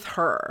with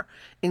her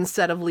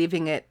instead of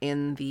leaving it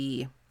in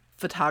the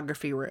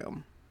photography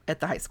room at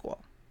the high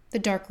school. The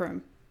dark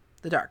room.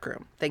 The dark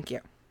room. Thank you.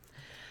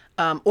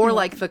 Or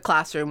like the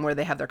classroom where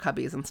they have their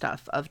cubbies and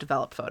stuff of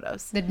developed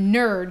photos. The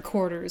nerd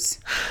quarters.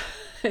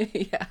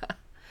 Yeah.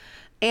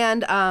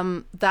 And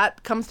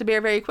that comes to bear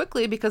very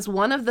quickly because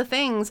one of the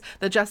things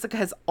that Jessica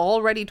has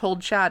already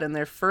told Chad in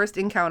their first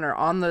encounter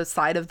on the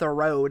side of the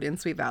road in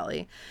Sweet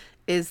Valley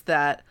is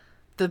that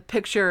the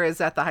picture is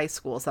at the high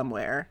school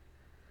somewhere.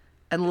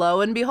 And lo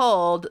and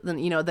behold, then,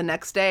 you know, the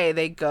next day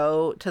they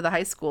go to the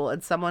high school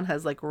and someone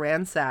has like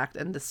ransacked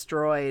and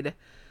destroyed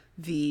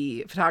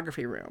the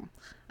photography room.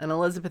 And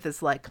Elizabeth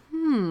is like,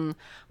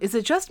 is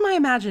it just my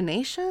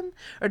imagination?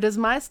 Or does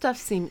my stuff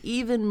seem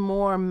even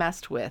more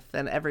messed with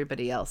than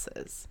everybody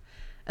else's?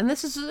 And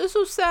this is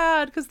so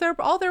sad because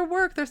all their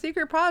work, their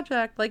secret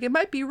project, like it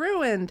might be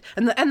ruined.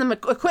 And the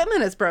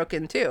equipment is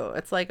broken too.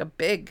 It's like a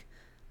big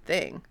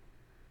thing.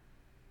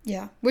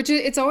 Yeah, which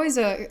it's always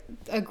a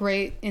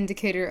great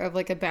indicator of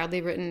like a badly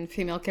written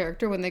female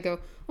character when they go,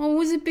 oh,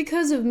 was it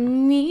because of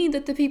me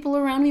that the people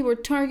around me were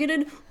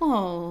targeted?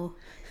 Oh,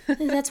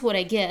 that's what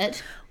I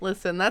get.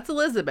 Listen, that's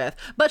Elizabeth.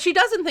 But she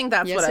doesn't think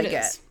that's what I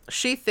get. Is.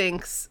 She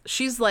thinks,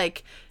 she's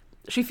like,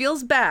 she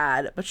feels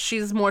bad, but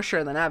she's more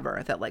sure than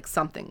ever that like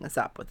something is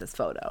up with this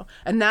photo.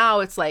 And now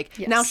it's like,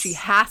 now she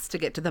has to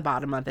get to the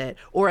bottom of it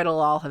or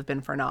it'll all have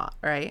been for naught,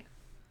 right?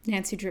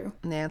 Nancy Drew.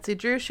 Nancy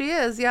Drew, she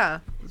is,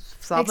 yeah.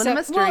 Solving a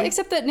mystery. Well,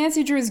 except that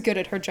Nancy Drew is good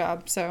at her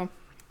job, so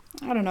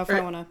I don't know if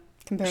I want to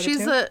compare the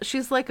two.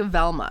 She's like a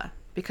Velma,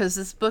 because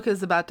this book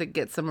is about to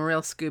get some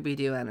real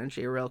Scooby-Doo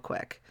energy real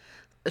quick.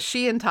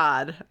 She and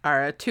Todd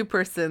are a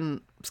two-person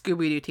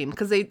Scooby-Doo team,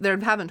 because they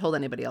haven't told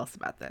anybody else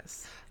about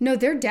this. No,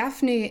 they're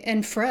Daphne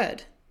and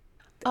Fred.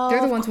 Oh,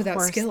 they're the ones without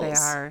skills. They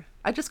are.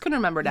 I just couldn't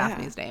remember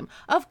Daphne's name.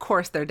 Of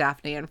course they're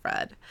Daphne and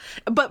Fred.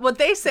 But what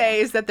they say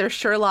is that they're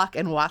Sherlock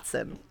and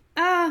Watson.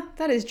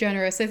 That is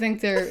generous. I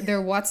think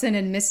they're Watson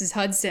and Mrs.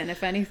 Hudson,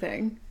 if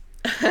anything.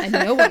 And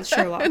no one's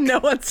Sherlock. No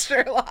one's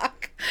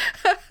Sherlock.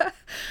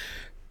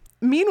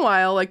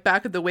 Meanwhile, like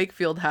back at the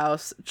Wakefield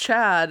house,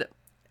 Chad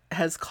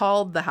has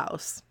called the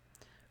house.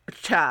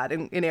 Chad,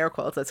 in air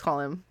quotes, let's call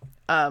him.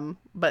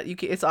 But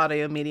it's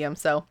audio medium,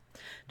 so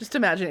just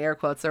imagine air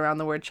quotes around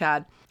the word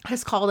Chad.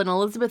 Has called and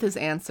Elizabeth has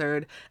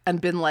answered and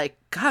been like,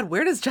 God,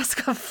 where does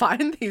Jessica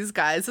find these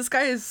guys? This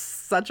guy is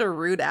such a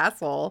rude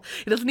asshole.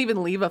 He doesn't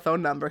even leave a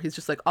phone number. He's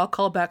just like, I'll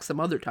call back some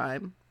other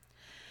time.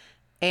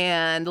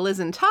 And Liz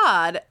and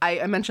Todd,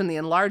 I mentioned the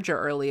enlarger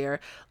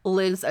earlier.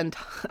 Liz and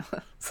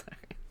sorry.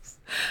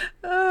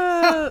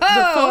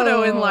 The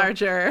photo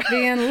enlarger. The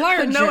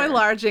enlarger. No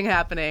enlarging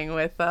happening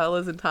with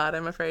Liz and Todd,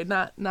 I'm afraid.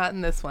 Not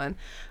in this one.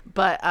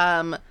 But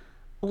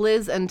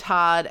Liz and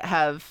Todd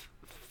have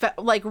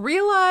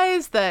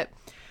realized that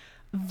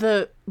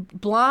the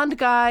blonde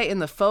guy in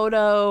the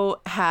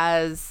photo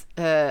has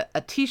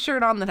a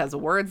t-shirt on that has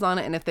words on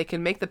it, and if they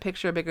can make the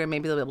picture bigger,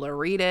 maybe they'll be able to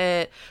read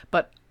it.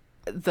 But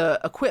the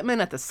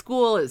equipment at the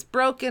school is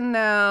broken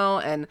now,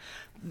 and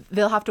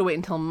they'll have to wait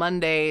until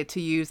Monday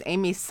to use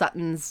Amy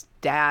Sutton's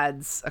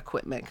dad's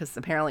equipment, because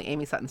apparently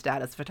Amy Sutton's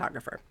dad is a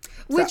photographer.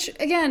 Which,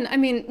 again, I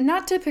mean,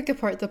 not to pick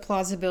apart the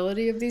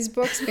plausibility of these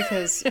books,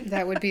 because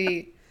that would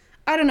be,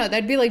 I don't know,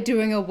 that'd be like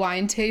doing a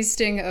wine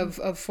tasting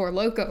of Four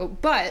Loko.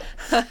 But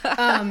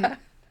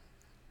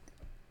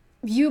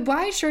you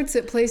buy shirts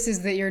at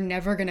places that you're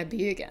never going to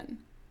be again.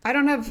 I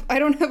don't have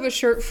a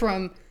shirt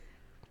from,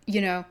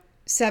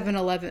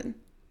 7-Eleven.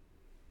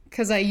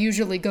 Because I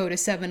usually go to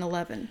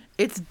 7-Eleven.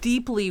 It's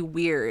deeply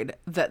weird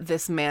that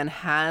this man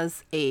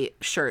has a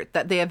shirt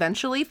that they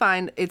eventually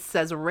find. It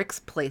says Rick's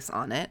Place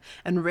on it.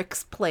 And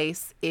Rick's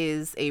Place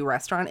is a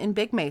restaurant in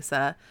Big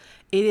Mesa.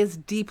 It is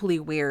deeply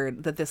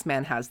weird that this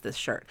man has this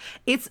shirt.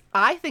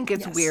 I think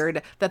it's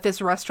weird that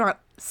this restaurant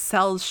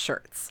sells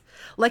shirts.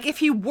 Like, if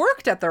he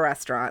worked at the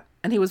restaurant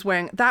and he was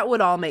wearing, that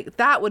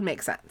would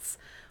make sense.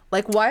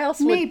 Like, why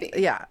else would... Maybe.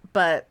 Yeah,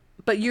 but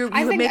you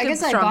I would make a guess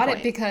strong I bought point.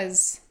 it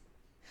because...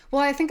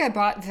 Well, I think I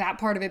bought that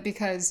part of it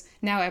because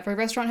now every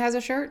restaurant has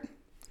a shirt.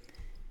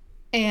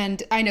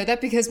 And I know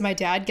that because my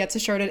dad gets a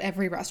shirt at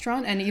every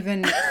restaurant. And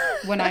even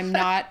when I'm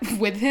not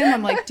with him,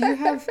 I'm like, do you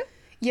have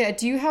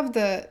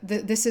the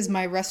this is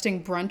my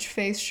resting brunch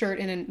face shirt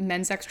in a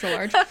men's extra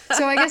large?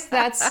 So I guess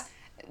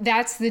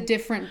that's the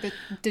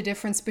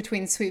difference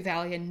between Sweet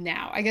Valley and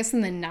now. I guess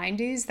in the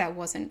 90s, that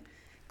wasn't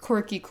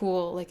quirky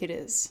cool like it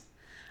is.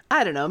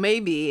 I don't know,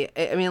 maybe.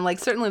 I mean, like,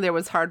 certainly there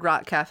was Hard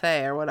Rock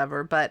Cafe or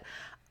whatever, but...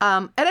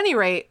 at any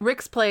rate,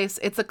 Rick's Place,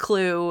 it's a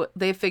clue.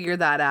 They figured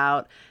that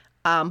out.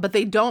 But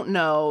they don't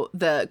know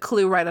the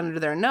clue right under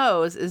their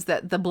nose is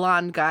that the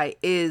blonde guy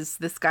is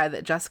this guy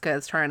that Jessica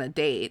is trying to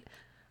date,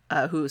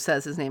 who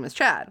says his name is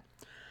Chad.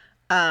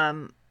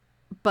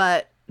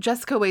 But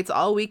Jessica waits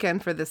all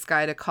weekend for this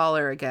guy to call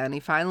her again. He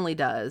finally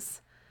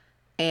does.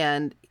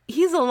 And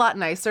he's a lot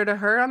nicer to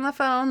her on the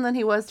phone than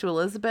he was to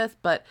Elizabeth,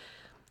 but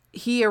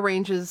he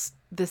arranges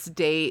this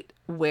date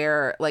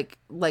where like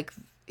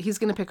he's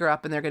going to pick her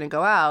up and they're going to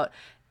go out,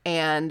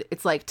 and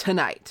it's like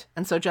tonight.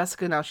 And so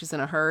Jessica, now she's in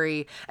a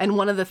hurry. And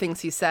one of the things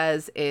he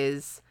says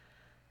is,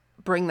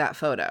 bring that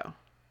photo.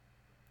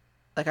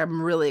 Like,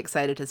 I'm really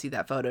excited to see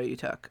that photo you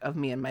took of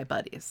me and my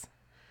buddies.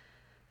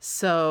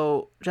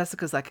 So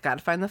Jessica's like, I got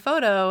to find the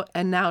photo.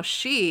 And now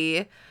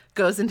she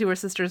goes into her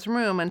sister's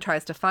room and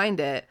tries to find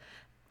it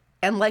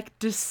and like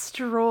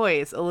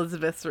destroys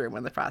Elizabeth's room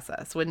in the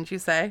process. Wouldn't you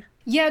say?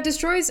 Yeah,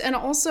 destroys. And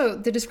also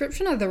the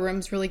description of the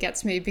rooms really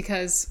gets me,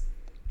 because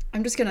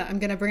I'm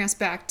gonna bring us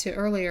back to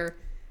earlier.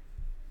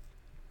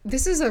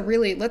 This is a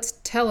really let's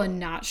tell a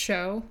not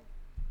show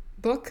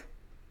book.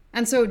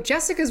 And so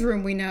Jessica's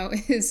room, we know,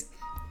 is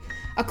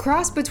a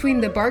cross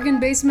between the bargain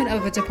basement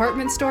of a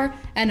department store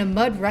and a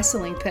mud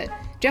wrestling pit.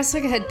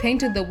 Jessica had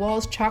painted the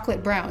walls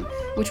chocolate brown,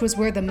 which was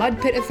where the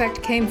mud pit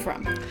effect came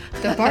from.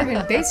 The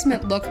bargain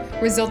basement look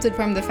resulted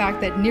from the fact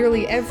that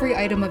nearly every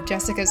item of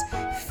Jessica's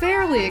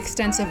fairly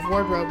extensive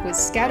wardrobe was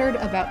scattered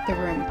about the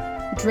room,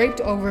 draped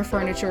over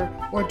furniture,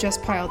 or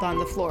just piled on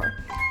the floor.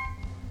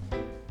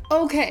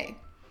 Okay.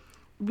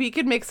 We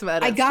could make some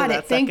edits I got to it.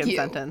 that Thank second you.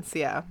 sentence.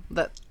 Yeah.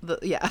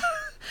 Yeah.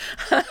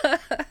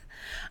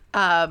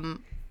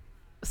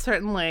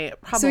 Certainly,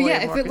 probably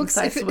a more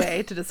concise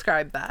way to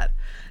describe that.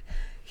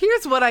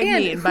 Here's what I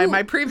mean by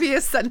my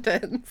previous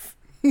sentence.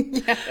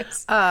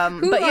 Yes. Who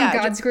on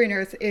God's green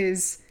earth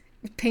is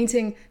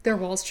painting their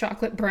walls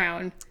chocolate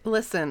brown?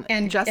 Listen,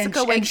 and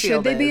Jessica Wakefield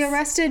should they be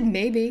arrested?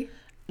 Maybe.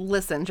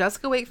 Listen,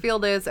 Jessica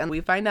Wakefield is, and we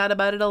find out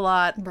about it a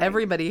lot. Right.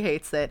 Everybody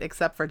hates it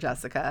except for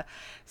Jessica.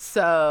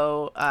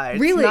 So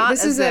really,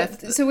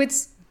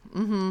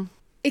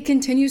 it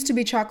continues to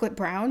be chocolate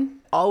brown.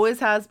 Always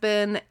has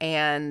been,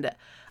 and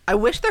I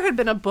wish there had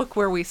been a book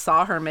where we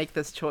saw her make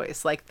this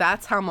choice. Like,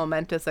 that's how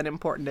momentous and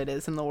important it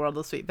is in the world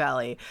of Sweet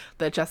Valley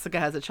that Jessica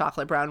has a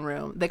chocolate brown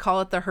room. They call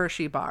it the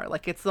Hershey bar.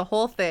 Like, it's the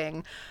whole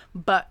thing,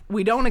 but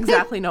we don't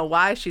exactly know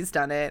why she's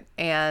done it.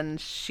 And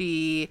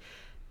she's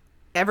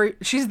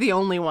the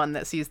only one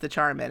that sees the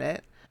charm in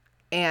it.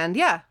 And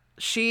yeah,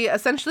 she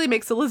essentially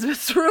makes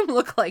Elizabeth's room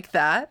look like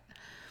that.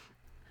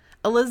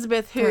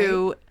 Elizabeth,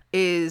 who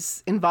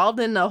is involved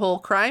in the whole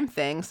crime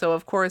thing, so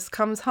of course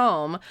comes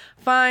home,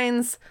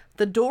 finds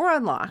the door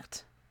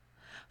unlocked,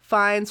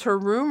 finds her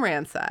room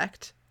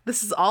ransacked.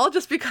 This is all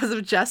just because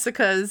of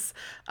Jessica's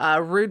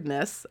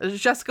rudeness.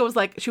 Jessica was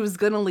like, she was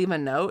going to leave a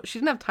note. She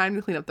didn't have time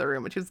to clean up the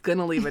room, but she was going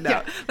to leave a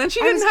note. Then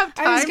she didn't have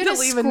time to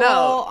leave a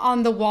note.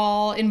 On the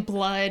wall in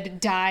blood,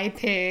 die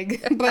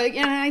pig. But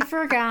I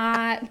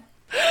forgot.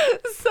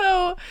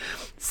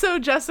 So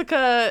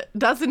Jessica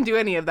doesn't do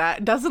any of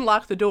that, doesn't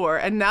lock the door.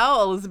 And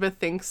now Elizabeth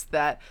thinks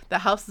that the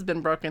house has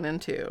been broken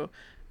into,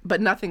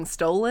 but nothing's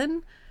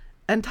stolen.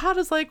 And Todd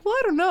is like, well,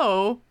 I don't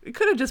know. It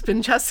could have just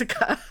been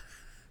Jessica.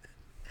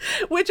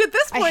 Which at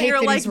this point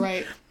you're like,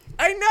 right.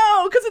 I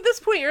know, because at this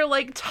point you're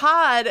like,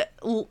 Todd,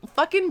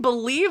 fucking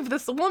believe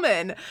this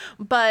woman.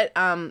 But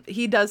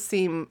he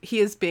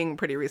is being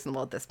pretty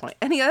reasonable at this point.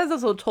 And he has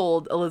also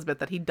told Elizabeth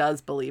that he does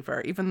believe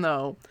her, even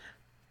though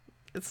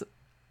it's,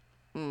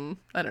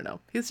 I don't know.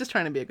 He's just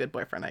trying to be a good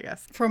boyfriend, I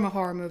guess. From a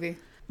horror movie.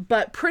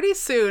 But pretty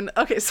soon,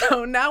 okay,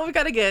 so now we've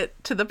got to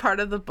get to the part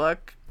of the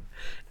book.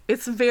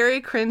 It's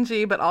very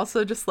cringy, but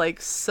also just like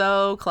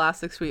so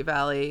classic Sweet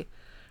Valley.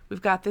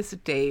 We've got this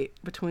date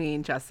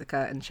between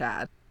Jessica and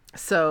Chad.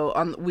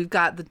 So we've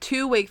got the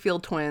two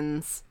Wakefield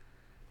twins,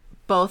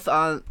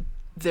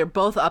 they're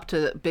both up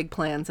to big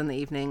plans in the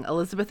evening.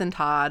 Elizabeth and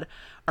Todd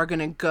are going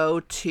to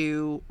go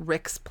to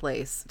Rick's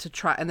place to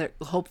try, and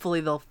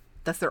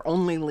that's their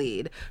only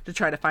lead, to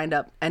try to find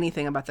out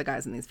anything about the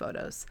guys in these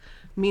photos.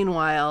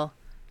 Meanwhile,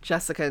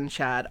 Jessica and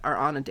Chad are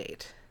on a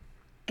date.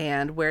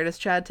 And where does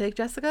Chad take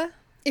Jessica?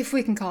 If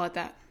we can call it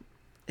that.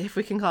 If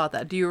we can call it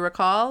that. Do you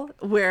recall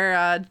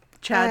where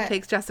Chad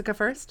takes Jessica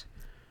first?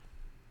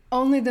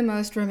 Only the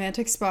most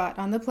romantic spot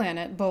on the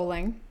planet,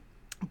 bowling.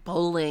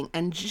 Bowling.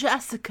 And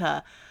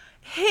Jessica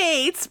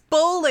hates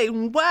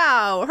bowling.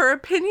 Wow. Her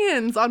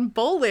opinions on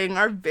bowling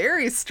are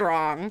very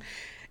strong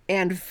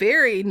and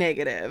very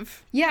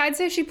negative. Yeah, I'd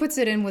say she puts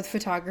it in with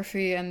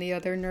photography and the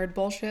other nerd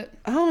bullshit.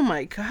 Oh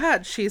my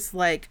God. She's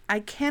like, I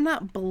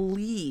cannot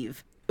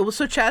believe.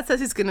 So Chad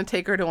says he's going to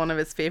take her to one of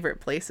his favorite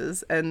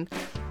places, and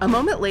a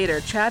moment later,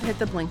 Chad hit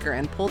the blinker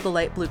and pulled the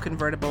light blue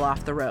convertible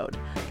off the road.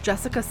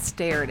 Jessica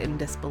stared in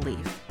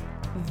disbelief.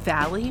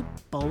 Valley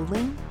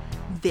bowling?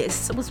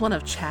 This was one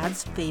of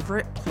Chad's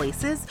favorite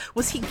places?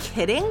 Was he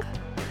kidding?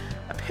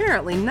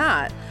 Apparently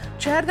not.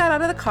 Chad got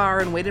out of the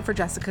car and waited for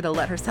Jessica to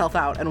let herself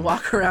out and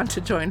walk around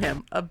to join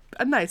him.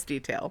 A nice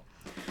detail.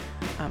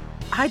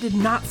 I did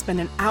not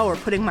spend an hour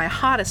putting my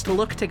hottest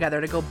look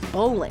together to go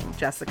bowling,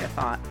 Jessica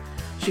thought.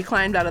 She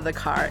climbed out of the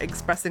car,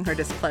 expressing her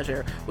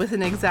displeasure with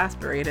an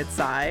exasperated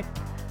sigh.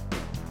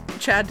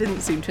 Chad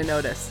didn't seem to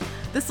notice.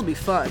 "This'll be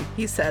fun,"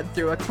 he said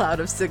through a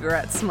cloud of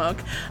cigarette smoke.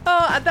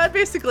 Oh, that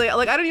basically,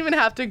 like, I don't even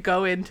have to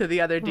go into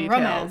the other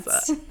details.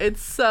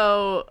 It's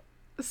so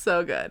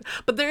good.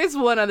 But there is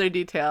one other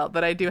detail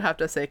that I do have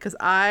to say, because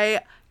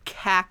I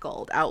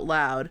cackled out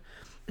loud.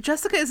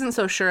 Jessica isn't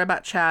so sure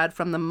about Chad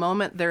from the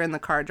moment they're in the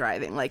car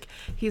driving. Like,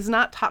 he's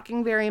not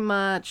talking very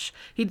much.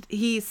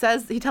 He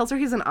tells her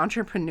he's an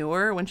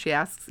entrepreneur when she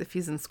asks if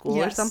he's in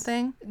school or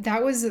something.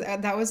 That was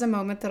a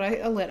moment that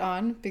I lit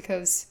on,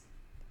 because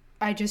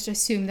I just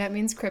assumed that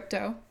means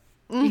crypto.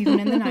 Even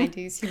in the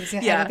 90s, he was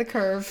ahead of the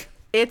curve.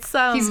 He's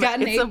got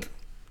an ape.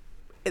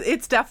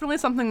 It's definitely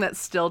something that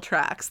still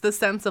tracks. The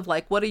sense of,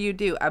 like, what do you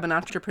do? I'm an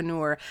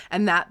entrepreneur.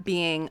 And that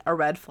being a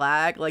red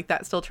flag, like,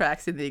 that still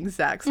tracks in the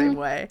exact same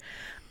way.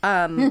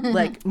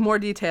 Like, more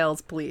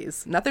details,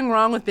 please. Nothing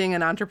wrong with being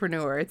an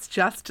entrepreneur. It's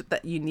just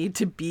that you need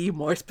to be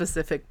more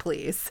specific,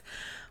 please.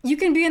 You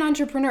can be an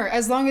entrepreneur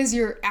as long as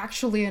you're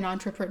actually an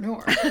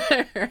entrepreneur.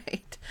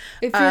 Right.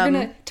 If you're going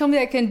to tell me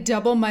I can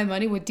double my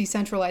money with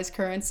decentralized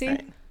currency,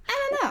 right.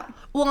 I don't know.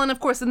 Well, and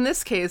of course, in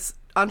this case,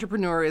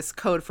 entrepreneur is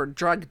code for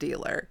drug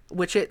dealer,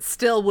 which it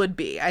still would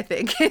be, I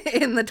think,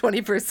 in the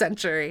 21st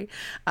century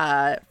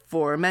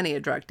for many a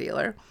drug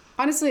dealer.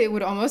 Honestly, it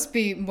would almost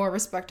be more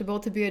respectable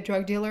to be a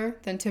drug dealer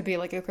than to be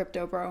like a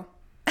crypto bro.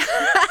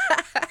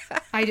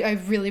 I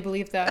really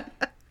believe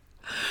that.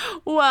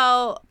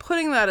 Well,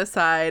 putting that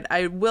aside,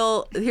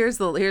 here's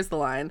the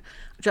line.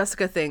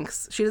 Jessica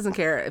thinks she doesn't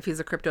care if he's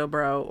a crypto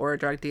bro or a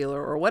drug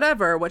dealer or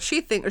whatever. What she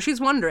thinks, or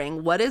she's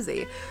wondering, what is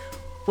he?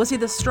 Was he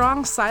the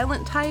strong,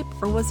 silent type,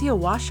 or was he a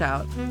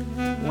washout?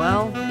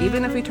 Well,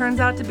 even if he turns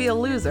out to be a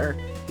loser,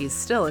 he's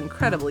still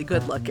incredibly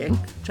good-looking,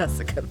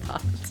 Jessica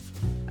thought.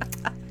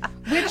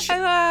 Which,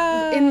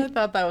 I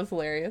thought that was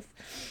hilarious.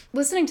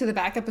 Listening to the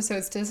back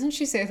episodes, doesn't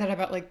she say that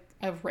about, like,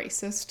 a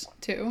racist,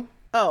 too?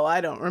 Oh, I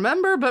don't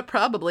remember, but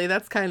probably.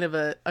 That's kind of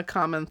a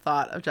common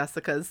thought of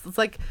Jessica's. It's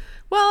like,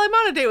 well, I'm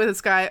on a date with this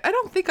guy. I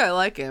don't think I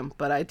like him,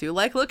 but I do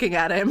like looking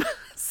at him.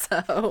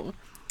 So,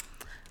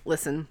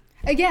 listen.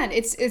 Again,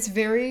 it's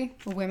very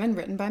women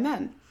written by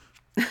men.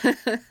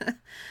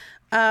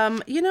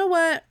 You know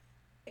what?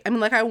 I mean,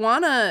 like, I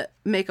want to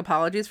make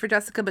apologies for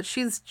Jessica, but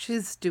she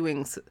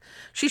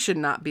should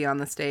not be on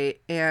this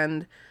date.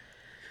 And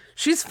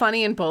she's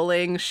funny in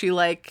bowling. She,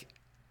 like,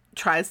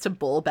 tries to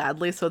bowl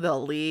badly so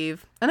they'll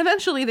leave. And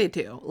eventually they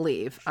do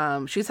leave.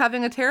 She's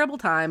having a terrible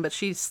time, but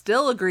she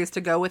still agrees to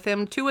go with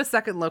him to a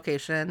second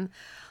location.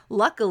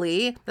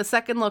 Luckily, the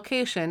second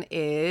location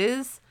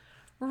is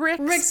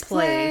Rick's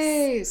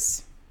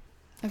place.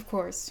 Of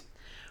course.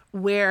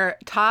 Where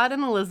Todd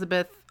and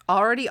Elizabeth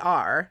already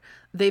are.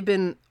 They've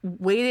been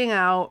waiting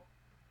out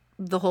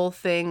the whole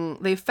thing.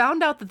 They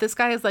found out that this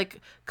guy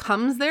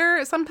comes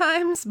there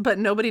sometimes, but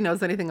nobody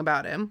knows anything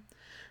about him.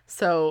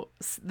 So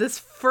this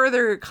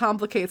further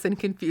complicates and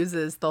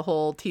confuses the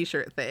whole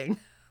t-shirt thing.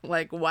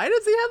 Like, why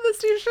does he have this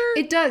t-shirt?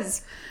 It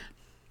does.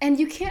 And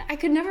I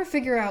could never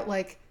figure out,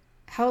 like,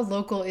 how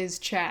local is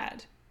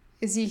Chad?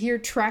 Is he here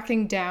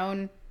tracking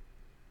down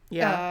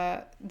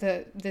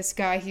this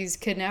guy he's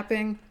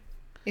kidnapping?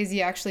 Is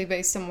he actually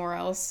based somewhere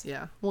else?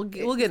 Yeah, we'll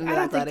get into that. I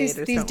don't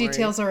think these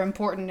details are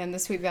important in the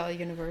Sweet Valley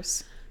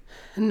universe.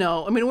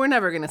 No, I mean, we're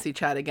never going to see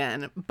Chad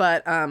again.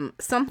 But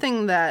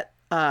something that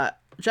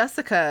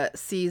Jessica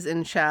sees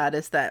in Chad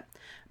is that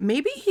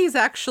maybe he's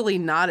actually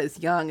not as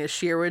young as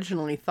she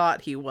originally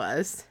thought he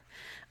was.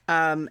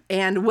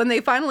 And when they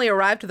finally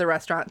arrive to the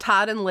restaurant,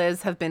 Todd and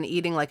Liz have been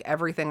eating, like,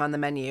 everything on the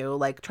menu,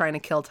 like, trying to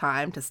kill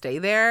time to stay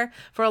there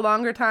for a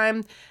longer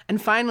time.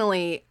 And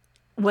finally,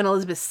 when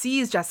Elizabeth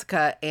sees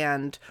Jessica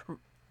and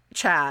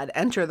Chad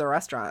enter the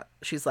restaurant,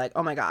 she's like,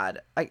 oh my God,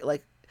 I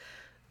got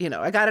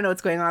to know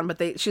what's going on.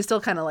 But she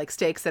still kind of, like,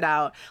 stakes it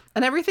out.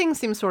 And everything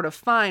seems sort of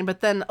fine.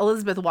 But then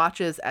Elizabeth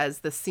watches as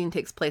the scene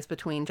takes place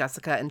between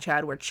Jessica and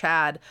Chad, where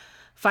Chad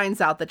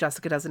finds out that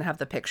Jessica doesn't have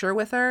the picture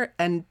with her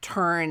and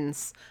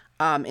turns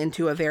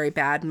into a very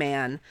bad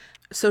man.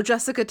 So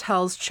Jessica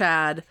tells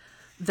Chad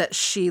that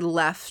she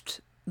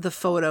left the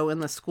photo in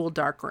the school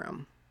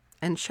darkroom.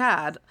 And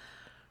Chad,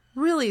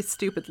 really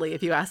stupidly,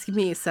 if you ask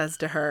me, says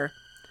to her,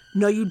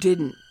 "No, you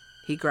didn't,"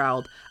 he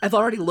growled. "I've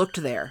already looked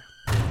there."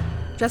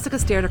 Jessica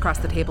stared across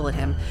the table at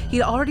him.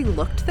 He'd already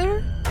looked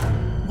there?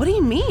 "What do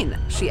you mean?"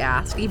 she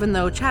asked, even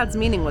though Chad's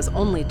meaning was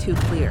only too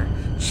clear.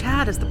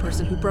 Chad is the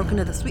person who broke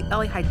into the Sweet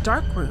Valley High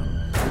darkroom.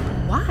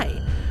 Why?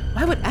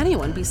 Why would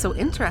anyone be so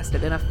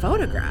interested in a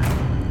photograph?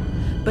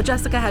 But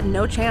Jessica had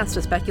no chance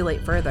to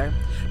speculate further.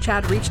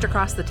 Chad reached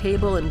across the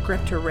table and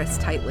gripped her wrist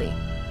tightly.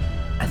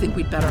 "I think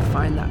we'd better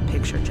find that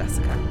picture,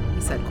 Jessica,"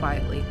 he said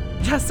quietly.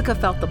 Jessica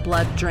felt the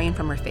blood drain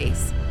from her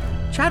face.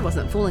 Chad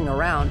wasn't fooling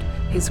around.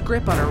 His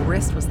grip on her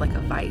wrist was like a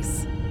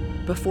vice.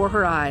 Before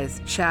her eyes,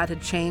 Chad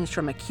had changed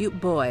from a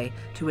cute boy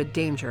to a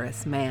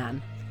dangerous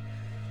man.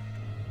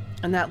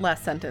 And that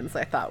last sentence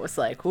I thought was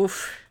like,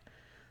 oof,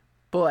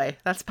 boy,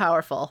 that's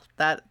powerful.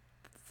 That's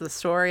the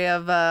story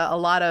of a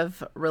lot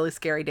of really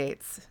scary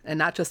dates, and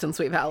not just in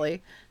Sweet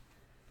Valley.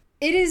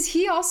 It is.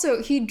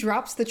 He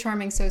drops the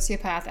charming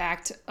sociopath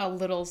act a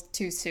little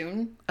too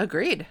soon.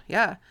 Agreed.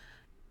 Yeah.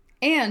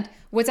 And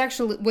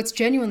what's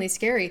genuinely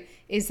scary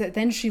is that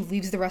then she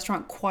leaves the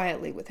restaurant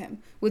quietly with him.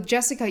 With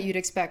Jessica, you'd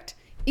expect,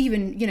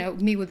 even,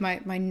 me with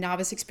my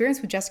novice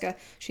experience with Jessica,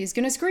 she's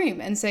going to scream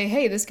and say,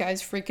 hey, this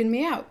guy's freaking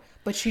me out.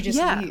 But she just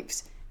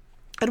leaves.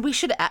 And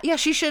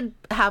she should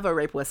have a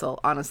rape whistle,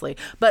 honestly.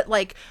 But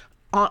like,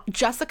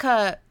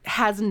 Jessica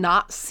has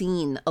not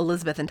seen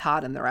Elizabeth and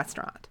Todd in the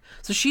restaurant.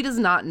 So she does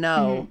not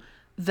know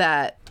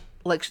that,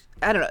 like,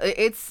 I don't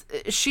know.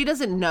 She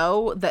doesn't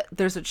know that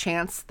there's a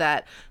chance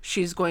that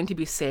she's going to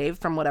be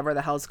saved from whatever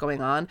the hell's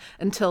going on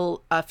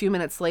until a few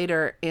minutes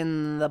later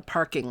in the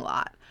parking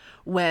lot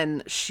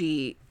when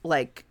she,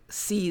 like,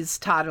 sees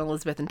Todd and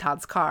Elizabeth in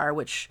Todd's car,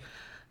 which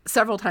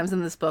several times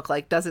in this book,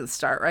 like, doesn't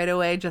start right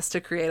away just to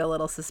create a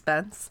little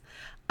suspense.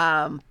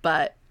 And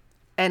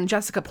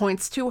Jessica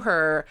points to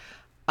her,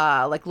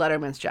 like,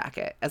 Letterman's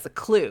jacket as a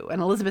clue.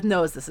 And Elizabeth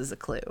knows this is a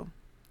clue.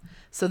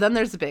 So then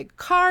there's a big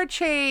car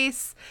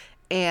chase,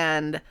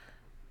 and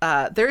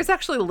there's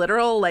actually a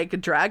literal, like,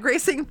 drag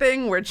racing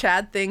thing where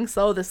Chad thinks,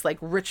 oh, this, like,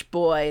 rich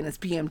boy in his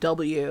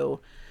BMW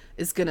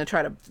is going to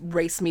try to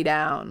race me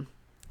down.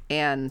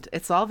 And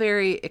it's all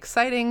very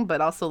exciting, but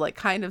also, like,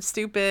 kind of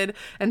stupid.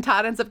 And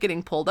Todd ends up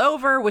getting pulled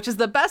over, which is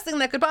the best thing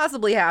that could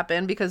possibly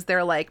happen because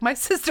they're like, my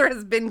sister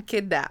has been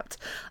kidnapped.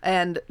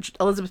 And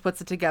Elizabeth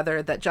puts it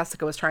together that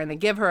Jessica was trying to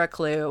give her a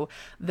clue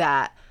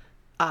that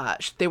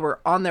they were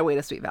on their way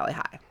to Sweet Valley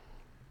High.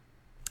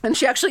 And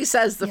she actually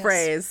says the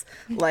phrase,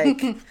 like,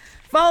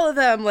 follow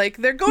them, like,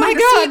 they're going to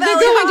Sweet Valley High. They're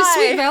going to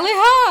Sweet Valley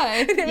High.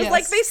 And it was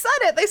like, they said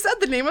it. They said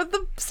the name of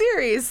the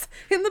series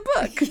in the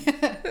book.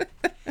 Yeah.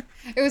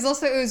 It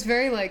was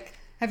very, like,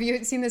 have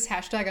you seen this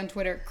hashtag on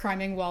Twitter,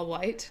 criming while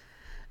white?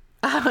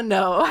 Oh,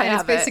 no, I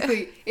haven't. It's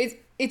basically,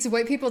 it's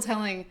white people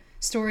telling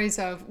stories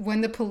of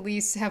when the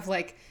police have,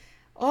 like,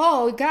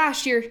 oh,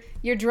 gosh,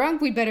 you're drunk,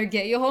 we better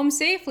get you home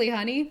safely,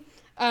 honey.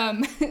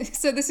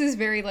 So this is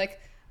very, like,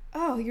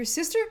 oh, your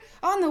sister?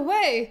 On the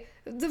way.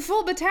 The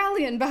full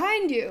battalion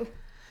behind you.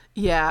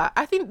 Yeah,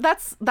 I think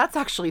that's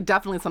actually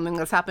definitely something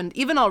that's happened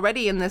even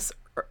already in this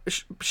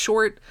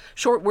short.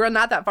 We're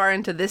not that far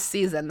into this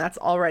season. That's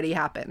already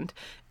happened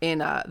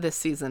in this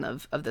season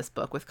of this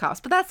book with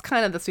cops. But that's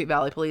kind of the Sweet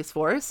Valley Police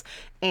Force.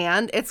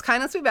 And it's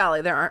kind of Sweet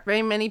Valley. There aren't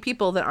very many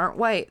people that aren't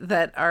white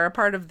that are a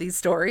part of these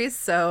stories.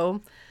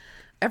 So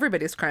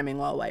everybody's criming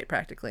while white,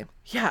 practically.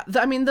 Yeah,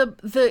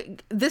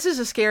 this is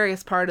the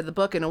scariest part of the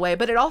book in a way,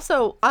 but it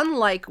also,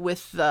 unlike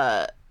with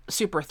the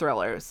super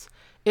thrillers,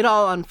 it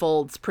all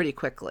unfolds pretty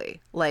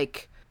quickly.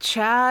 Like,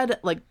 Chad,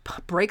 like,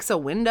 breaks a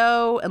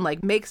window and,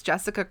 like, makes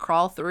Jessica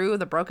crawl through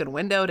the broken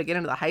window to get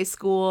into the high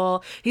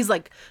school. He's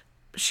like,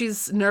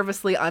 she's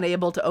nervously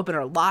unable to open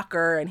her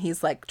locker, and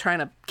he's, like, trying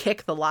to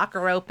kick the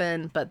locker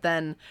open, but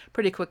then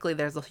pretty quickly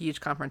there's a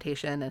huge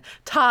confrontation, and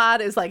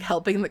Todd is, like,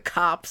 helping the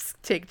cops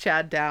take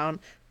Chad down,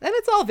 and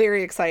it's all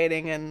very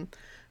exciting and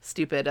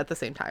stupid at the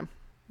same time.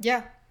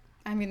 Yeah,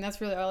 I mean, that's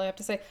really all I have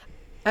to say.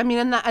 I mean,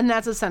 and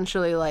that's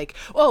essentially, like,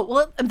 oh,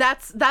 well,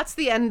 that's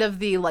the end of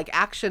the, like,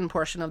 action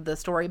portion of the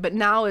story, but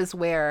now this is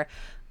where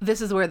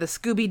the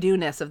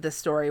Scooby-Doo-ness of this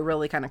story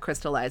really kind of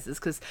crystallizes,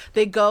 because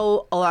they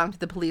go along to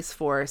the police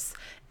force,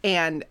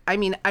 and, I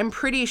mean, I'm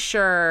pretty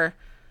sure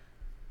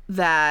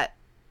that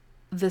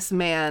this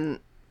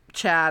man,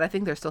 Chad, I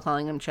think they're still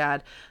calling him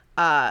Chad,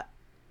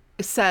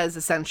 says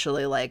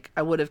essentially, like,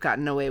 I would have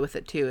gotten away with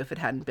it, too, if it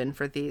hadn't been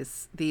for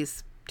these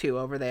two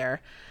over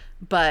there,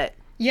 but...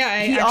 Yeah,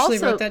 I actually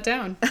wrote that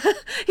down.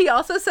 He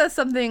also says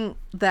something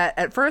that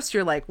at first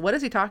you're like, what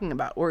is he talking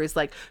about? Where he's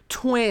like,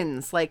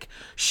 twins, like,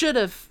 should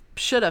have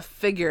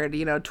figured,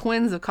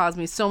 twins have caused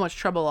me so much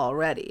trouble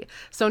already.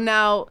 So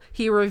now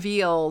he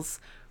reveals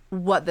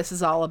what this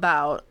is all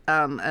about.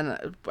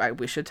 And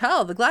we should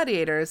tell the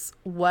gladiators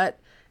what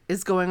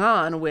is going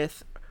on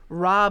with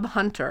Rob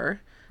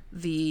Hunter,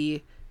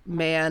 the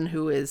man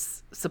who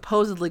is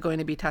supposedly going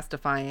to be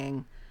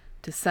testifying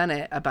to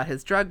Senate about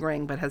his drug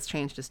ring, but has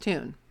changed his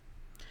tune.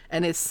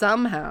 And is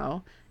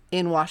somehow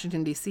in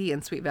Washington, D.C.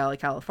 and Sweet Valley,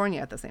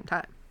 California at the same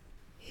time.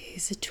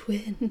 He's a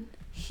twin.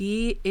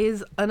 He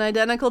is an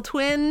identical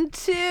twin,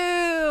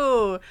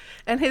 too.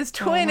 And his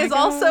twin is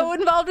also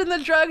involved in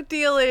the drug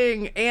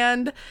dealing.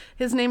 And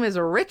his name is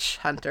Rich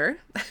Hunter,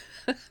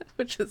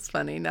 which is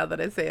funny now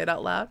that I say it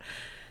out loud.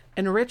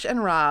 And Rich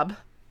and Rob,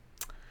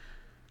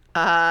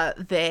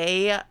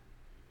 they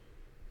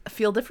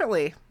feel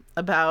differently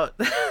about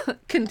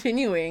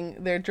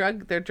continuing their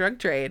drug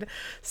trade.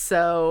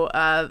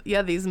 So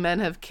these men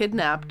have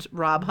kidnapped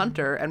Rob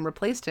Hunter and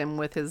replaced him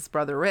with his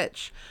brother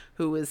Rich,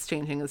 who is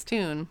changing his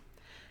tune.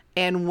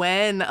 And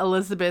when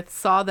Elizabeth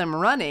saw them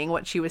running,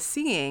 what she was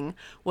seeing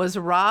was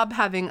Rob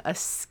having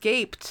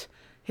escaped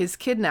his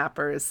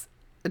kidnappers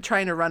and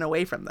trying to run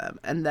away from them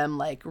and them,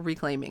 like,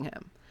 reclaiming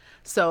him.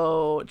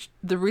 So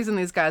the reason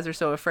these guys are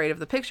so afraid of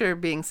the picture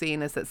being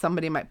seen is that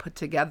somebody might put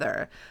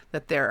together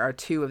that there are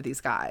two of these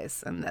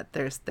guys and that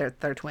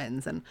they're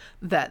twins, and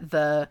that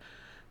the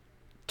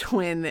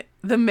twin,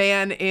 the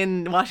man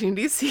in Washington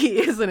D.C.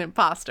 is an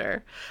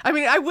imposter. I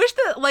mean, I wish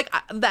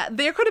that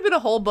there could have been a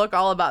whole book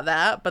all about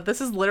that, but this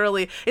is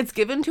literally, it's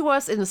given to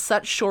us in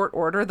such short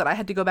order that I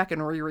had to go back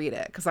and reread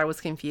it because I was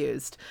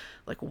confused.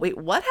 Like, wait,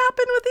 what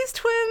happened with these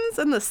twins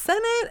and the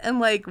Senate? And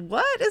like,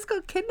 what is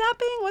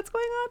kidnapping? What's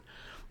going on?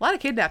 A lot of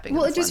kidnapping.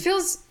 Well, it just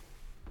feels,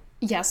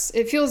 yes,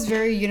 it feels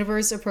very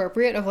universe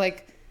appropriate of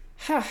like,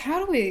 how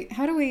do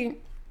we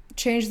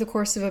change the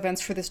course of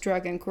events for this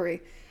drug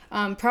inquiry?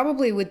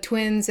 Probably with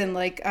twins and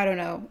like, I don't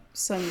know,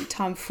 some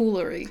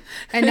tomfoolery,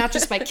 and not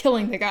just by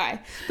killing the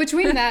guy.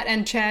 Between that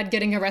and Chad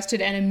getting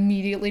arrested and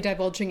immediately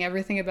divulging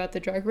everything about the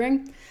drug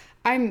ring,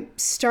 I'm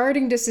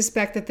starting to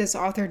suspect that this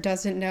author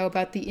doesn't know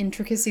about the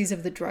intricacies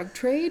of the drug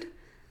trade,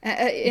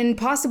 and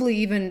possibly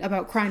even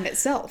about crime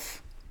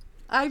itself.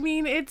 I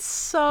mean, it's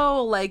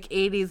so like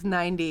 80s,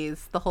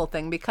 90s, the whole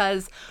thing,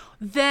 because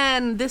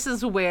then this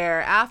is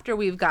where, after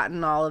we've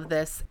gotten all of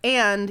this,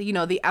 and, you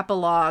know, the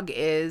epilogue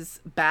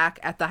is back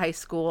at the high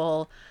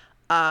school,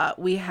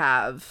 we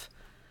have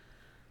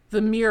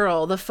the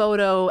mural, the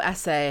photo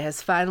essay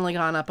has finally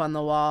gone up on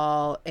the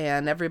wall,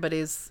 and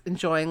everybody's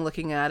enjoying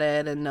looking at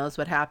it and knows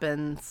what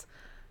happens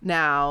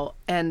now.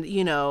 And,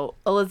 you know,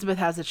 Elizabeth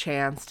has a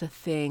chance to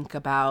think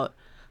about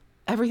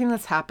everything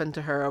that's happened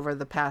to her over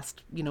the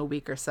past, you know,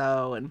 week or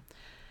so, and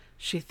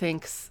she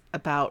thinks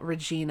about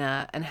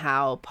Regina and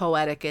how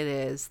poetic it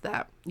is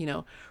that, you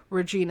know,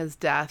 Regina's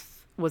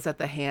death was at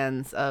the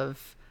hands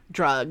of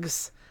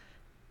drugs,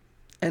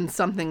 and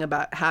something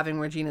about having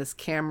Regina's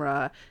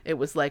camera, it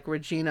was like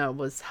Regina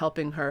was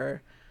helping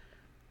her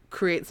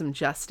create some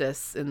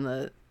justice in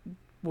the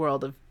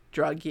world of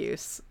drug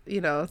use.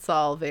 You know, it's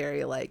all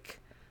very like,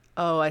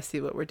 oh, I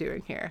see what we're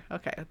doing here.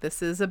 Okay,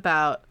 this is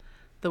about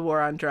the war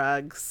on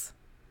drugs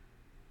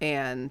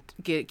and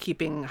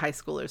keeping high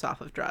schoolers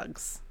off of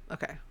drugs.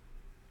 Okay.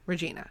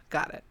 Regina.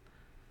 Got it.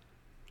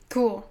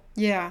 Cool.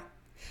 Yeah.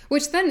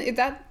 Which then,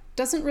 that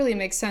doesn't really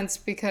make sense,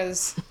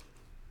 because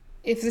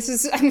if this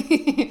is, I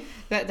mean,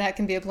 that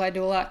can be applied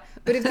to a lot.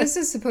 But if this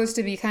is supposed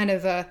to be kind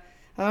of a,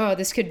 oh,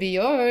 this could be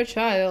your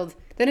child,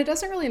 then it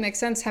doesn't really make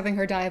sense having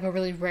her die of a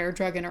really rare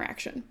drug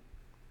interaction.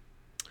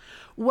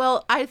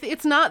 Well,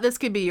 it's not this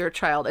could be your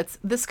child. It's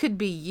this could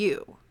be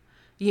you.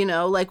 You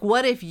know, like,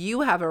 what if you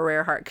have a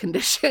rare heart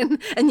condition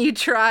and you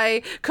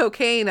try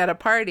cocaine at a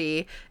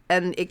party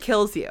and it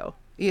kills you,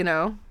 you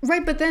know?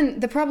 Right, but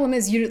then the problem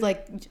is,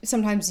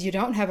 sometimes you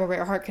don't have a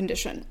rare heart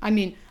condition. I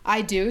mean,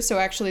 I do, so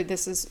actually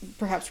this is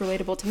perhaps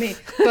relatable to me.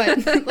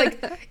 But,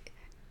 like,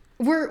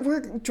 were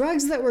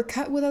drugs that were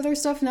cut with other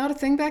stuff not a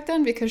thing back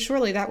then? Because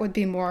surely that would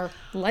be more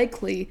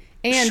likely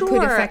and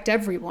could affect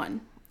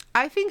everyone.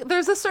 I think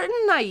there's a certain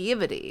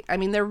naivety. I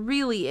mean, there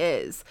really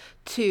is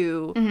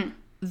to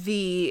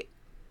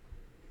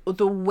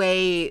the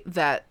way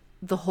that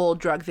the whole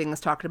drug thing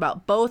is talked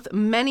about, both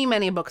many,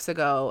 many books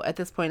ago. At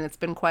this point, it's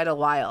been quite a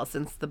while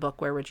since the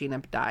book where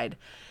Regina died.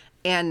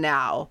 And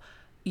now,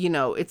 you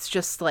know, it's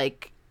just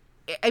like,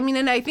 I mean,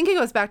 and I think it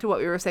goes back to what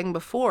we were saying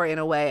before, in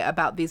a way,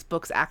 about these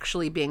books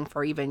actually being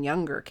for even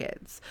younger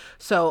kids.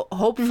 So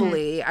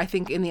hopefully, I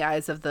think in the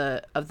eyes of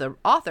the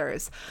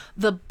authors,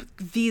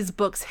 these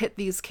books hit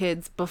these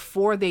kids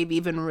before they've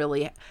even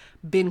really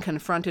been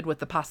confronted with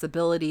the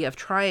possibility of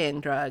trying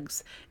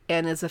drugs,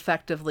 and is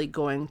effectively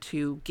going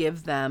to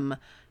give them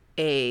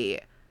a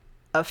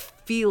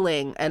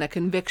feeling and a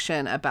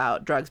conviction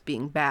about drugs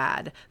being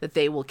bad that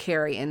they will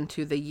carry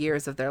into the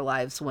years of their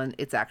lives when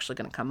it's actually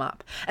going to come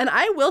up. And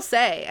I will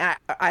say,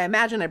 I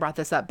imagine I brought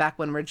this up back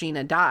when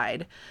Regina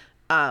died,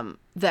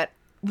 that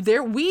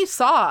we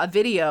saw a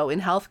video in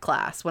health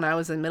class when I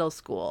was in middle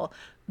school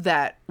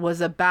that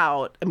was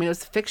about, I mean, it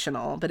was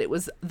fictional, but it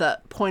was, the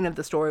point of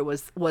the story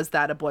was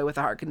that a boy with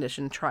a heart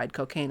condition tried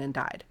cocaine and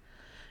died.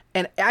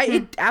 And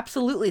it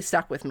absolutely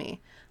stuck with me.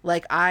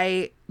 Like,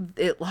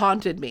 it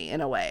haunted me in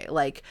a way.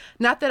 Like,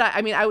 not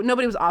that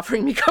nobody was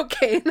offering me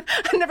cocaine.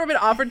 I've never been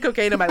offered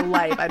cocaine in my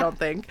life, I don't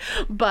think.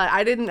 But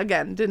I did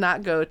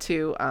not go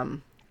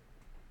to,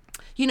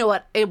 you know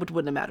what? It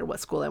wouldn't have mattered what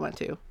school I went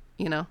to,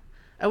 you know?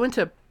 I went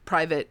to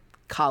private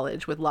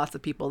college with lots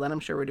of people that I'm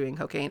sure were doing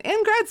cocaine,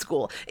 and grad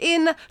school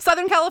in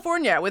Southern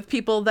California with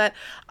people that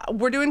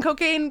were doing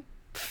cocaine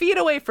feet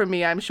away from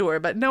me, I'm sure,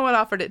 but no one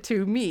offered it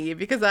to me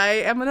because I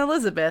am an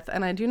Elizabeth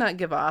and I do not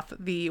give off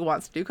the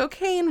wants to do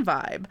cocaine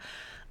vibe.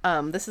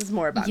 This is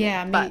more about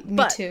me.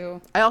 Me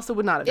too. I also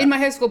would not have in my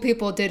high school,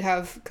 people did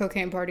have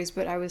cocaine parties,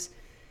 but I was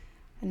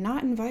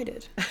not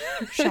invited,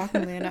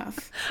 shockingly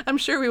enough. I'm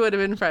sure we would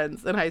have been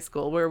friends in high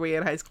school. Were we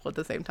in high school at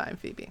the same time,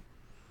 Phoebe?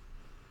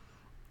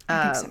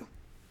 I think so.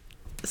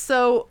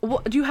 So,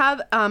 do you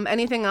have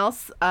anything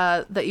else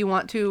that you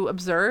want to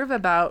observe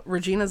about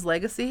Regina's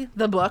legacy?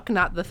 The book,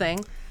 not the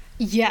thing?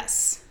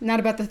 Yes, not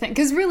about the thing.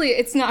 Because really,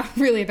 it's not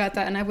really about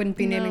that, and I wouldn't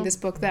be naming this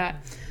book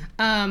that.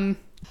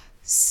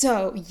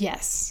 So,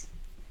 yes.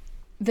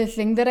 The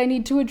thing that I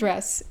need to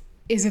address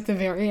is at the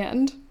very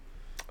end.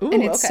 Ooh,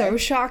 and it's so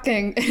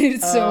shocking.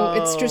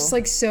 It's just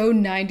like so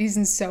 90s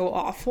and so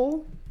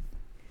awful.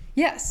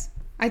 Yes,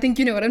 I think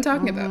you know what I'm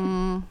talking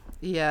about.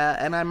 Yeah,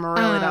 and I'm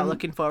really not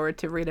looking forward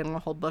to reading a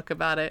whole book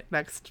about it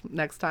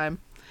next time.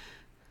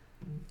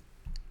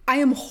 I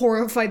am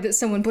horrified that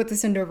someone put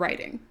this into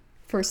writing.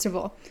 First of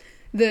all,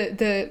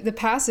 the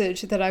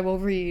passage that I will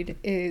read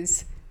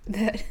is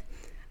that.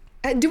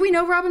 Do we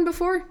know Robin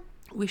before?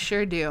 We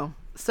sure do.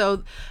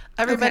 So,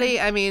 everybody,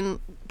 okay. I mean,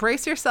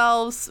 brace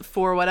yourselves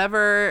for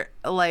whatever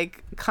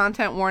like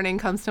content warning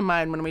comes to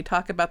mind when we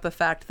talk about the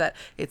fact that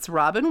it's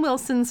Robin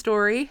Wilson's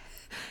story.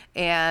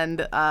 And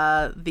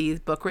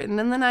the book written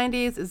in the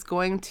 90s is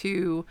going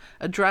to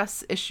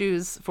address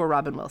issues for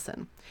Robin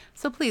Wilson.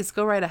 So please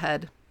go right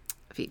ahead,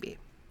 Phoebe.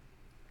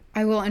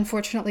 I will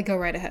unfortunately go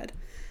right ahead.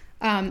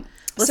 Listen,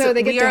 so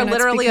they get we are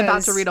literally because...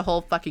 about to read a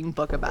whole fucking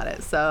book about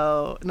it.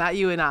 So not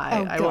you and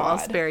I. Oh, I'll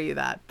spare you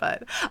that.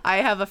 But I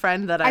have a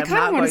friend that I'm not going to I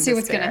kind of want to see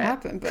what's going to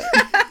happen. But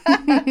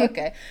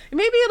okay,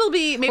 maybe it'll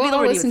redeem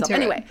itself.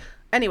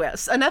 Anyway,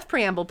 enough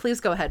preamble. Please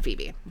go ahead,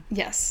 Phoebe.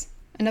 Yes.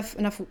 Enough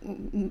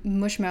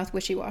mush mouth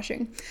wishy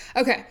washing.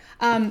 Okay,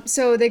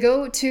 so they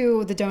go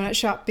to the donut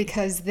shop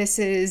because this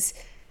is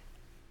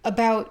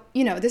about,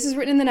 this is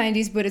written in the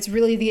 90s, but it's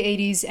really the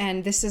 80s,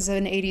 and this is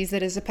an 80s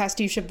that is a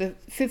pastiche of the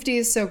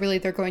 50s, so really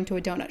they're going to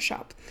a donut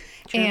shop.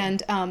 True.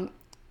 And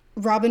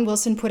Robin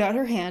Wilson put out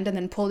her hand and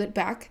then pulled it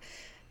back.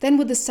 Then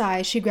with a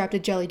sigh, she grabbed a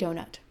jelly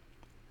donut.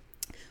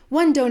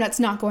 "One donut's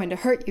not going to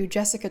hurt you,"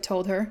 Jessica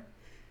told her.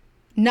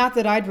 Not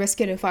that I'd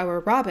risk it if I were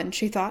Robin,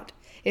 she thought.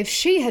 If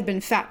she had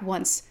been fat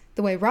once,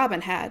 the way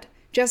Robin had,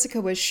 Jessica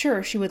was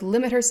sure she would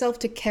limit herself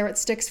to carrot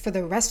sticks for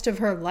the rest of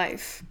her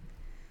life.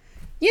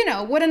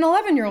 What an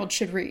 11-year-old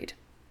should read.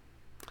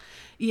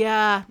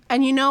 Yeah,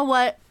 and you know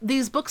what?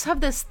 These books have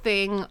this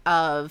thing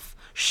of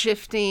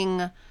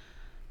shifting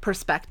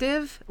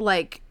perspective,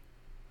 like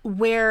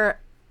where,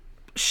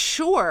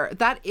 sure,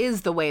 that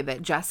is the way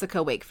that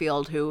Jessica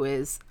Wakefield, who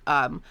is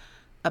a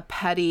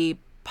petty,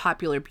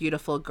 popular,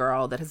 beautiful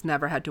girl that has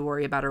never had to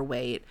worry about her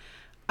weight,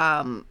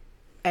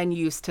 and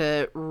used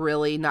to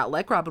really not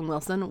like Robin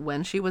Wilson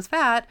when she was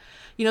fat,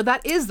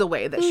 that is the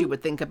way that she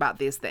would think about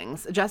these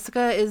things.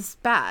 Jessica is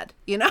bad,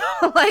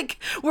 like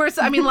lots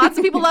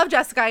of people love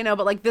Jessica, I know,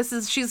 but like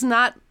she's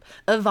not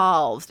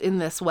evolved in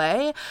this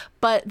way.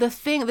 But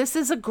this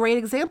is a great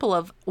example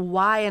of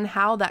why and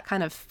how that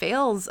kind of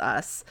fails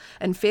us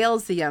and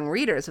fails the young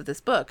readers of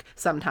this book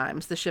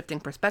sometimes, the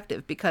shifting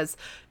perspective, because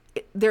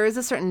there is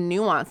a certain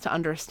nuance to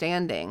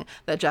understanding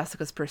that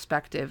Jessica's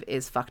perspective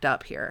is fucked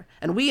up here.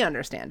 And we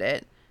understand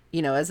it,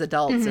 as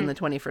adults in the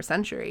 21st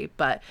century.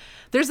 But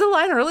there's a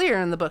line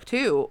earlier in the book,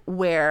 too,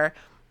 where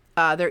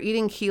they're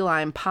eating key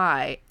lime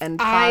pie. And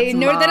Todd's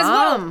noted that as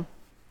well.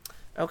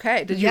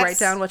 Okay. Did you write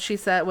down what she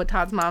said, what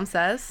Todd's mom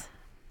says?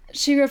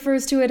 She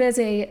refers to it as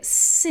a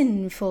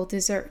sinful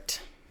dessert.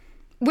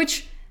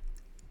 Which,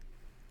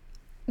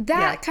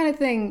 kind of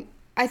thing,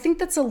 I think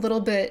that's a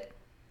little bit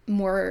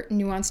more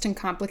nuanced and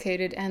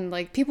complicated, and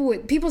like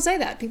people say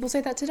that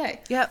today.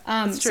 Yep,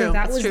 it's true. So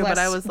that was true, less but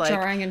I was like,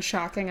 jarring and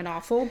shocking and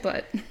awful.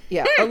 But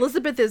yeah,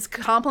 Elizabeth is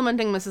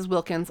complimenting Mrs.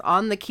 Wilkins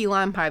on the key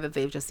lime pie that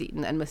they've just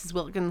eaten, and Mrs.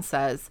 Wilkins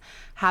says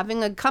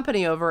having a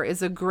company over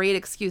is a great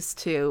excuse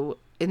to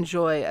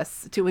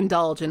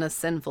indulge in a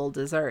sinful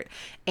dessert.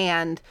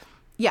 And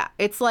yeah,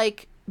 it's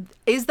like,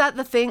 is that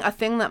a thing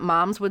that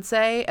moms would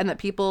say and that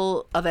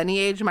people of any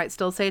age might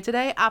still say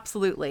today?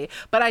 Absolutely.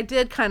 But I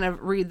did kind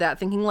of read that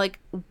thinking like,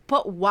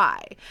 but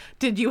why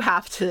did you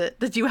have to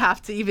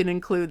even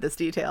include this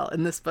detail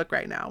in this book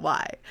right now?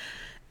 Why?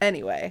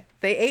 Anyway,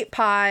 they ate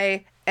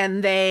pie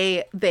and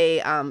they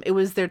it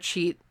was their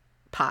cheat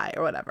pie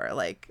or whatever.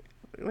 Like,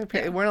 we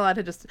weren't allowed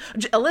to just,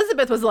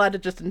 Elizabeth was allowed to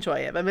just enjoy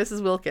it, but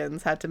Mrs.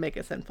 Wilkins had to make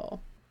it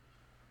sinful.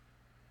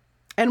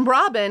 And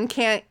Robin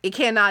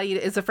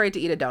is afraid to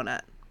eat a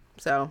donut.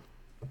 So,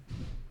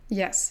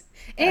 yes,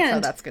 that's how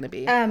that's going to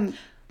be.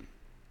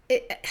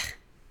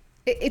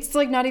 It's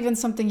like not even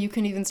something you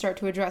can even start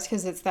to address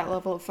because it's that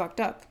level of fucked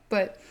up.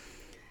 But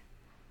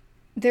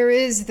there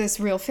is this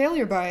real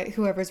failure by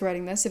whoever's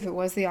writing this, if it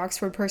was the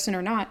Oxford person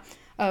or not,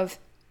 of,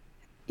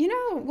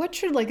 what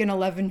should like an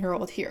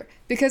 11-year-old hear?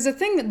 Because the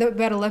thing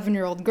about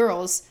 11-year-old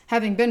girls,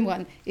 having been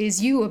one,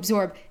 is you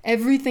absorb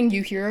everything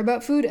you hear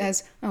about food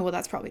as, oh, well,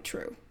 that's probably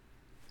true.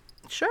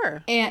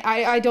 Sure. And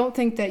I don't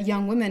think that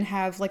young women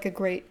have like a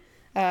great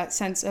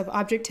sense of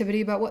objectivity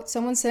about what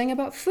someone's saying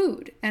about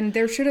food. And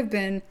there should have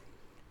been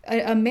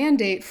a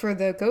mandate for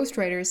the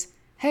ghostwriters.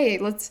 Hey,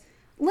 let's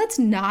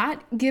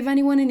not give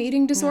anyone an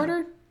eating disorder.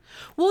 No.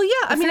 Well,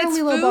 yeah. I mean, it's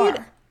food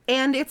bar.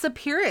 And its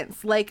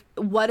appearance. Like,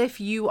 what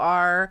if you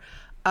are,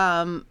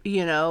 a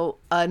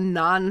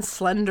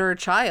non-slender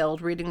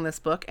child reading this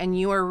book and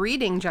you are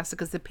reading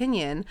Jessica's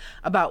opinion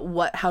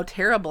about how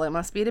terrible it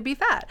must be to be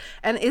fat?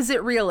 And is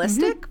it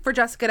realistic for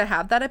Jessica to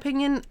have that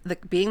opinion,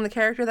 being the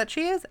character that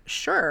she is?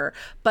 Sure.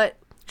 But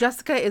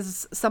Jessica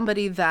is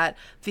somebody that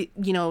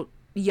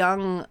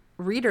young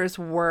readers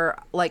were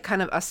like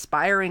kind of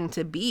aspiring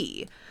to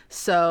be.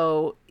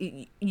 So,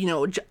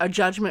 a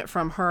judgment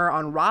from her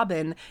on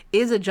Robin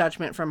is a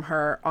judgment from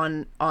her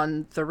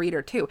on the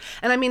reader too.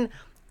 And I mean,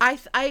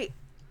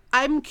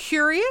 I'm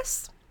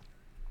curious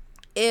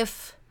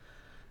if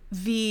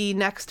the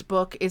next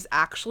book is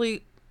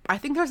actually, I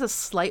think there's a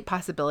slight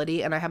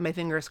possibility, and I have my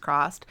fingers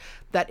crossed,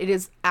 that it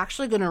is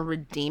actually going to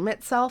redeem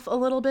itself a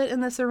little bit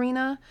in this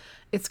arena.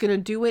 It's going to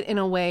do it in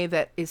a way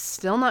that is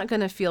still not going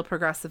to feel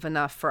progressive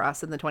enough for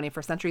us in the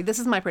 21st century. This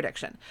is my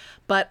prediction.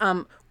 But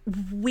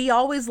we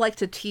always like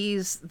to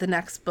tease the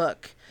next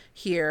book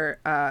here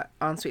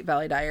on Sweet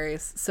Valley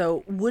Diaries.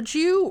 So would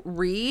you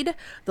read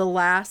the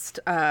last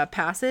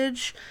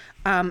passage?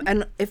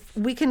 And if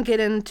we can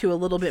get into a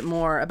little bit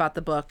more about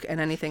the book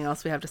and anything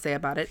else we have to say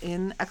about it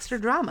in Extra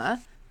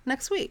Drama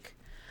next week.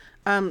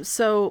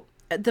 So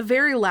at the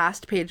very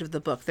last page of the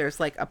book, there's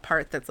like a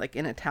part that's like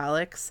in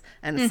italics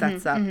and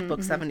sets up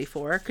book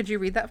 74. Could you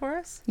read that for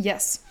us?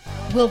 Yes.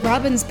 Will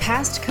Robin's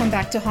past come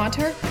back to haunt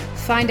her?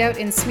 Find out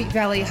in Sweet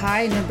Valley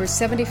High, number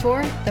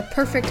 74, The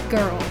Perfect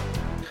Girl.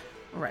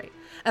 Right.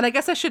 And I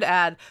guess I should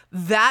add,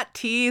 that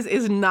tease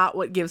is not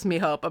what gives me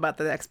hope about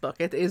the next book.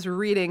 It is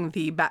reading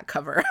the back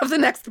cover of the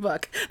next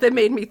book that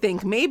made me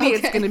think maybe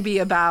it's going to be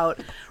about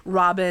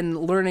Robin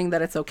learning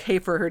that it's okay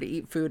for her to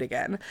eat food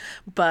again.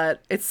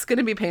 But it's going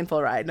to be a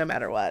painful ride no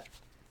matter what.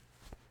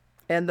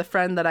 And the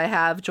friend that I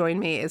have join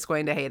me is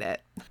going to hate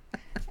it.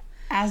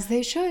 As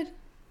they should.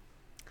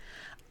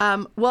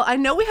 Well, I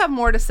know we have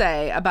more to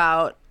say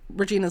about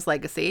Regina's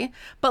legacy,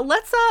 but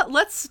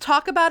let's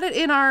talk about it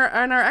in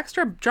our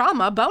Extra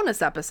Drama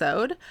bonus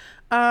episode.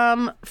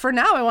 For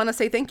now, I want to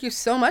say thank you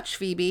so much,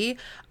 Phoebe.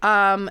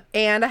 And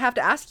I have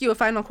to ask you a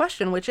final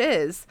question, which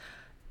is,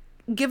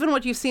 given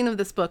what you've seen of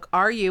this book,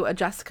 are you a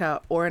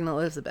Jessica or an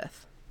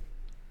Elizabeth?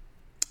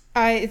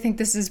 I think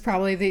this is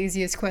probably the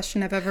easiest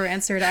question I've ever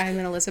answered. I am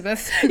an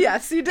Elizabeth.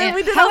 Yes, you did.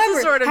 We did have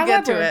to sort of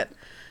get to it.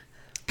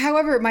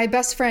 However, my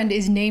best friend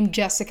is named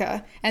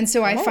Jessica, and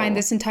so I find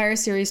this entire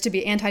series to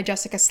be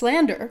anti-Jessica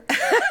slander,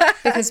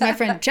 because my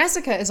friend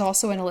Jessica is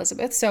also an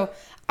Elizabeth, so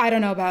I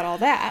don't know about all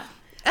that,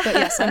 but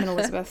yes, I'm an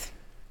Elizabeth.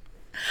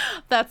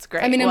 That's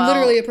great. I mean, I'm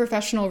literally a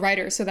professional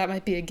writer, so that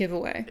might be a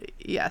giveaway.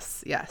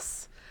 Yes.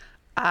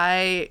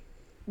 I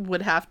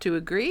would have to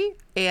agree,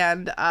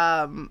 and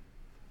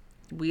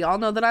we all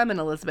know that I'm an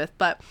Elizabeth,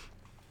 but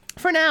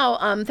for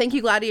now, thank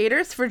you,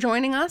 Gladiators, for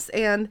joining us,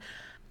 and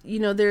you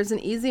know, there's an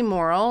easy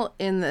moral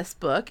in this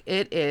book.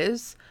 It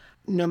is,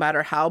 no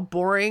matter how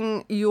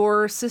boring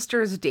your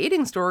sister's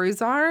dating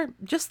stories are,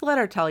 just let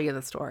her tell you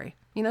the story.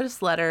 You know,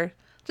 just let her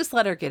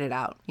get it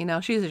out. You know,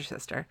 she's your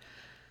sister.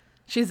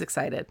 She's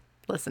excited.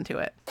 Listen to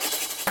it.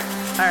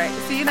 All right.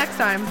 See you next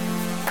time.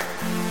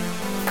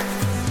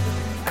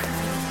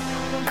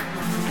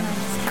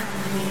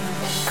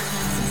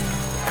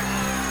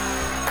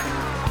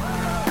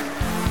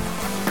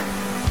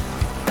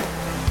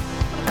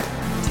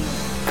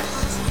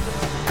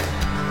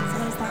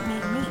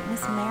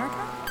 Miss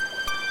America?